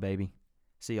and love, baby.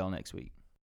 See y'all next week.